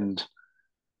the end,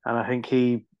 and I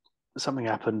think something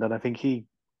happened, and I think he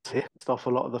tipped off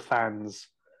a lot of the fans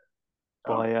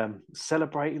by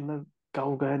celebrating the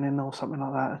goal going in or something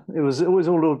like that. It was all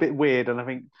a little bit weird, and I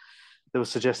think there were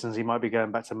suggestions he might be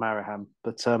going back to Maraham.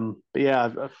 But yeah,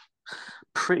 I'm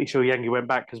pretty sure Yangi went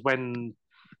back, because when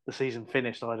the season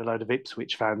finished, I had a load of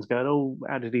Ipswich fans going, "Oh,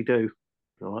 how did he do?"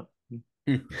 All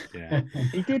right. Yeah,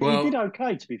 he did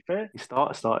okay, to be fair. He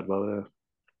started well.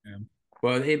 Yeah.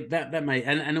 Well, that may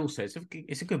and also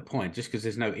it's a good point. Just because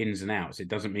there's no ins and outs, it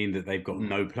doesn't mean that they've got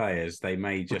no players. They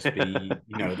may just be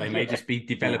they may just be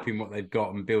developing what they've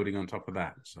got and building on top of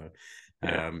that. So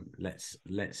let's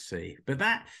see. But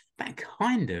that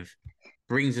kind of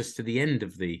brings us to the end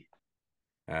of the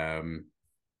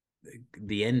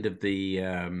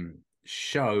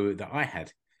show that I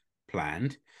had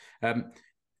planned.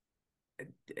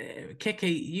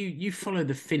 Keke, you follow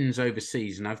the Finns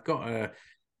overseas, and I've got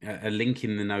a link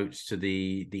in the notes to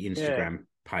the Instagram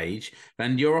page,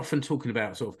 and you're often talking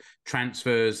about sort of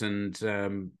transfers and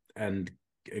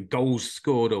goals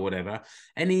scored or whatever.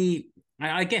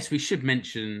 I guess we should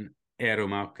mention Eero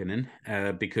Markkanen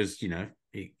because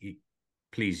it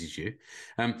pleases you.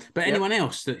 But anyone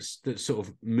else that's sort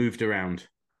of moved around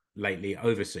lately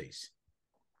overseas?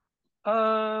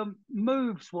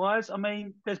 Moves wise, I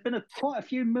mean, there's been quite a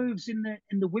few moves in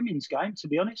the women's game, to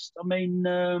be honest. I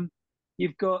mean,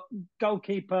 you've got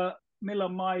goalkeeper Mila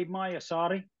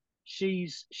Mayasari.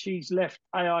 She's left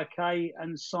AIK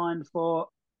and signed for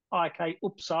AIK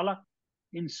Uppsala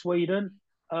in Sweden.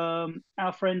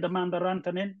 Our friend Amanda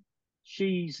Rantanen,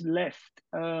 she's left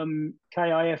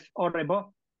KIF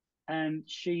Orrebo, and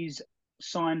she's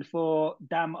signed for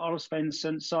Dam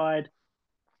Allsvensson side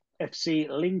FC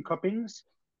Linköpings,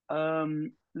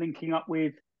 linking up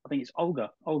with, I think it's Olga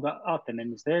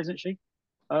Artenen is there, isn't she?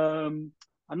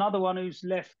 Another one who's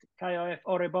left KIF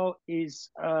Orrebo is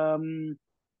Eli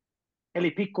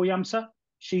Pikkujamsa.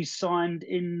 She's signed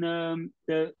in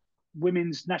the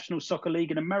Women's National Soccer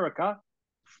League in America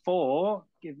for,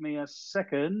 give me a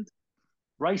second,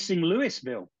 Racing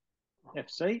Louisville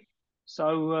FC.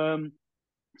 So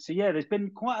yeah, there's been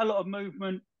quite a lot of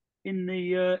movement in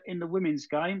the women's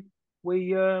game.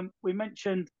 We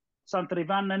mentioned Santeri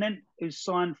Vannanen, who's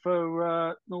signed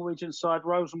for Norwegian side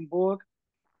Rosenborg.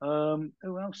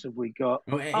 Who else have we got?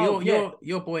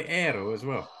 Your boy Eero as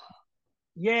well.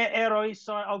 Yeah, Eero is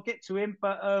signed. I'll get to him,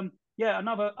 but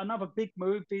another big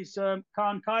move is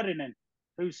Kaan Kairinen,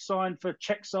 who's signed for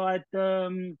Czech side.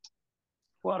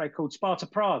 What are they called? Sparta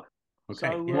Prague. Okay.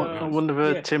 So, I wonder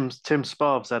if Tim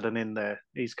Sparv's had an in there.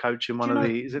 He's coaching one of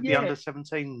the the under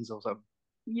 17s or something.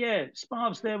 Yeah,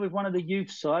 Sparv's there with one of the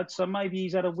youth sides, so maybe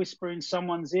he's had a whisper in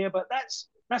someone's ear. But that's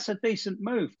a decent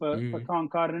move for Kaan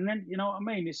Kairinen. You know what I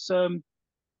mean? It's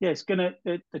it's gonna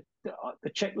the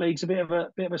Czech league's a bit of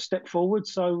a step forward.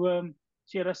 So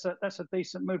yeah, that's a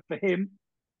decent move for him.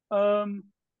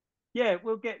 Yeah,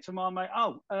 we'll get to my mate.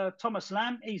 Thomas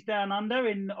Lamb, he's down under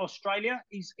in Australia.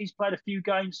 He's played a few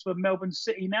games for Melbourne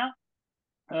City now.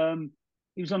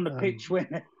 He was on the pitch when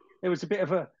there was a bit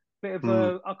of a I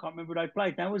can't remember who they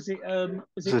played now. Was it Melbourne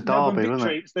Derby,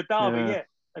 Victory? It was the Derby, yeah. yeah.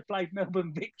 They played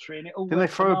Melbourne Victory and it all Didn't they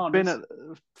throw bananas.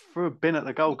 a bin at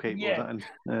the goalkeeper?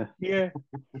 Yeah,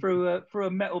 through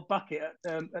a metal bucket at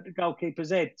the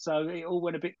goalkeeper's head. So it all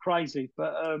went a bit crazy.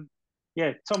 But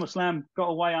yeah, Thomas Lamb got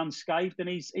away unscathed and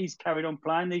he's carried on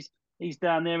playing. He's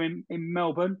down there in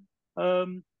Melbourne.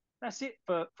 That's it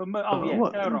for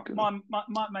Era. My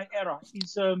mate Era.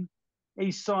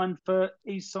 He's signed for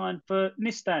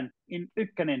Nistan in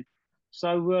Huuhkajat.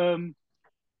 So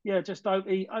yeah, just hope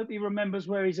he remembers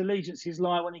where his allegiances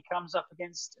lie when he comes up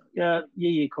against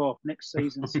Huuhkajat next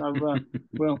season. So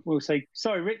we'll see.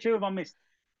 Sorry, Rich, who have I missed?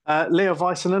 Leo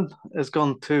Väisänen has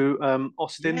gone to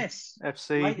Austin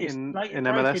FC in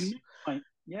MLS.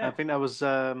 Yeah. I think that was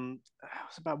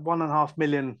about €1.5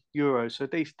 million, so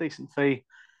decent fee.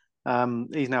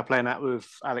 He's now playing that with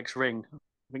Alex Ring. I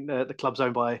think the club's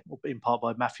owned in part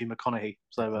by Matthew McConaughey.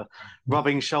 So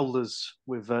rubbing shoulders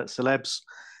with celebs.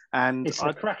 And it's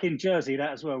a cracking jersey,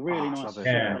 that as well. Really nice.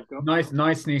 Yeah,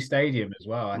 nice new stadium as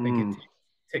well. I think it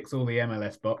ticks all the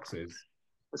MLS boxes.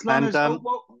 As long as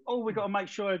all we've got to make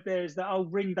sure there is that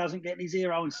old Ring doesn't get in his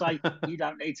ear and say, you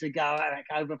don't need to go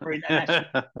over for international.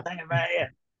 Think about it.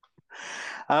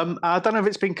 I don't know if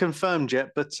it's been confirmed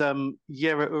yet, but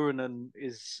Jere Urunen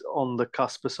is on the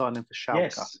cusp of signing for Schalke.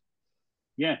 Yes.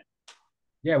 Yeah.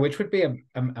 Yeah, which would be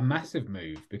a massive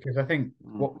move because I think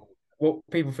what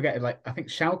people forget is I think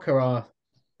Schalke are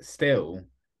still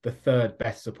the third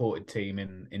best supported team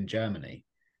in Germany.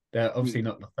 They're obviously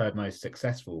not the third most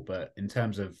successful, but in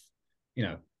terms of,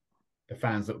 the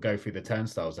fans that go through the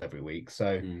turnstiles every week.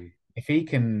 So if he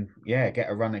can, get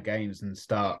a run of games and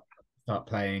start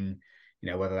playing,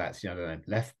 whether that's, I don't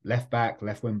know, left back,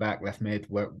 left wing back, left mid,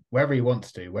 wherever he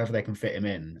wants to, wherever they can fit him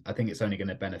in, I think it's only going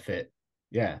to benefit,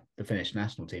 the Finnish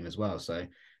national team as well. So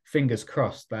fingers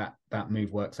crossed that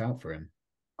move works out for him.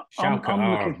 Schalke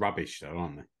are rubbish though,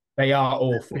 aren't they? They are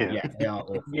awful. Yeah, they are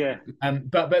awful. Yeah.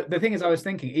 But the thing is, I was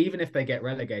thinking, even if they get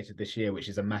relegated this year, which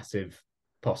is a massive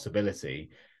possibility,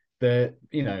 the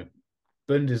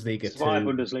Bundesliga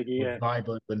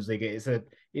Bundesliga is a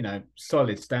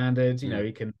solid standard.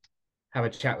 He can have a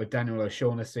chat with Daniel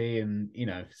O'Shaughnessy and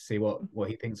see what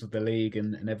he thinks of the league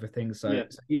and everything. So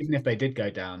even if they did go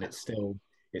down, it's still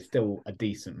a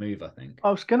decent move, I think. I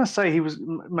was going to say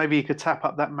maybe he could tap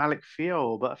up that Malik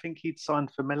Fiol, but I think he'd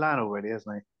signed for Milan already,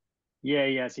 hasn't he? Yeah,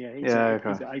 he has. Yeah, he's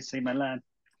at AC Milan.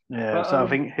 Yeah, but, so I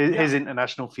think his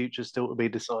international future is still to be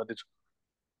decided.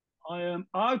 I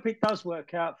hope it does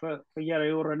work out for Jere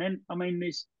Urunen. I mean,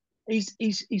 he's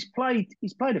played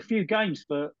a few games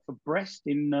for Brest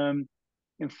in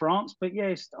France, but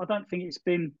yes, I don't think it's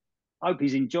been. I hope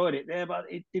he's enjoyed it there, but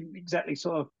it didn't exactly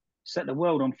sort of set the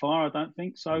world on fire. I don't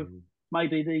think so.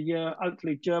 Maybe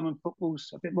hopefully German football's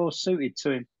a bit more suited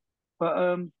to him,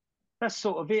 but that's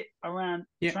sort of it around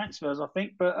transfers, I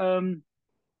think. But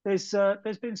there's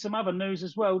been some other news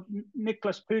as well.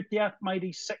 Nicolas Putia made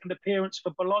his second appearance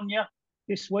for Bologna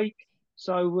this week,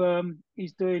 so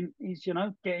he's getting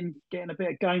a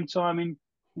bit of game time in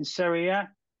Serie A.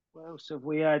 What else have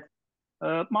we had?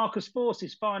 Marcus Forss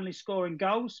is finally scoring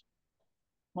goals.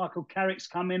 Michael Carrick's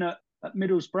come in at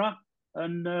Middlesbrough,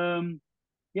 and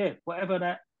whatever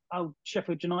that old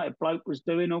Sheffield United bloke was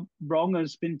doing wrong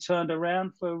has been turned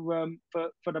around for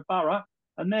the Borough,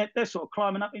 and they're sort of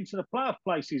climbing up into the playoff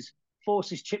places.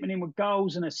 Force is chipping in with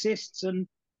goals and assists, and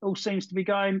all seems to be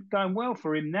going well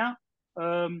for him now.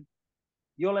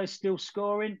 Yole's still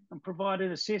scoring and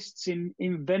providing assists in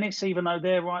Venice, even though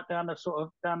they're right down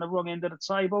the wrong end of the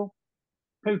table.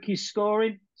 Pukki's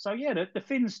scoring, so the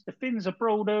Finns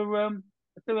abroad are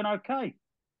doing okay.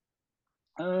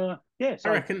 So I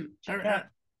reckon.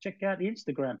 Check out the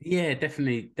Instagram. Yeah,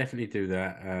 definitely do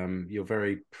that. You're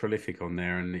very prolific on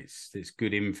there, and it's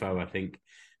good info. I think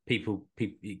people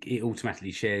it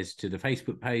automatically shares to the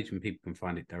Facebook page, and people can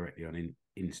find it directly on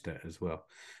Insta as well.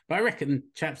 But I reckon,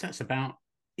 chaps, that's about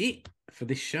it for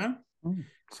this show.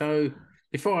 So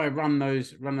before I run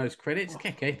those credits,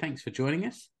 Keke, thanks for joining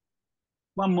us.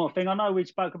 One more thing, I know we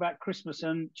spoke about Christmas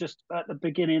and just at the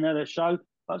beginning of the show.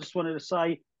 I just wanted to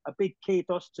say a big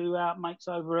kudos to our mates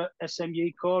over at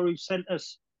SMU Core who sent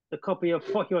us the copy of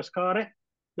Pohjoiskare,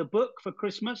 the book, for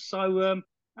Christmas. So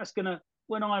that's gonna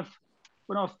when I've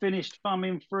finished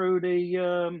thumbing through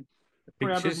the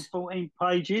 314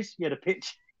 pages, the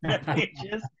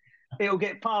pictures, it'll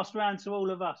get passed around to all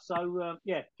of us. So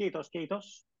yeah, kiitos.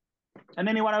 And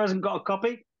anyone who hasn't got a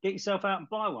copy, get yourself out and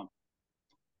buy one.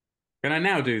 Can I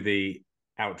now do the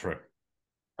outro?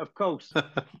 Of course.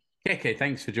 Keke,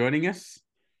 thanks for joining us.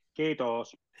 Kiitos.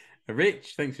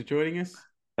 Rich, thanks for joining us.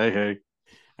 Hey.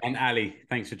 And Ali,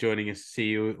 thanks for joining us. See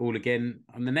you all again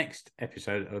on the next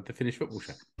episode of the Finnish Football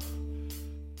Show.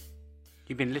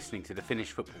 You've been listening to the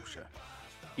Finnish Football Show.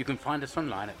 You can find us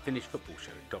online at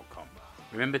finishfootballshow.com.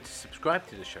 Remember to subscribe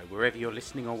to the show wherever you're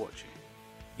listening or watching.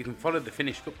 You can follow the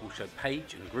Finnish Football Show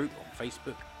page and group on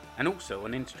Facebook and also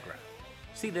on Instagram.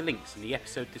 See the links in the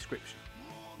episode description.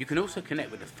 You can also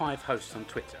connect with the 5 hosts on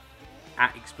Twitter,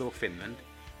 at Explore Finland,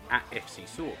 at FC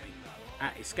Suomi,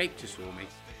 at Escape to Suomi,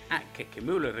 at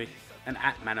Kekkimuleri, and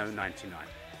at Mano99.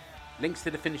 Links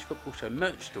to the Finnish Football Show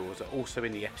merch stores are also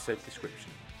in the episode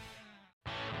description.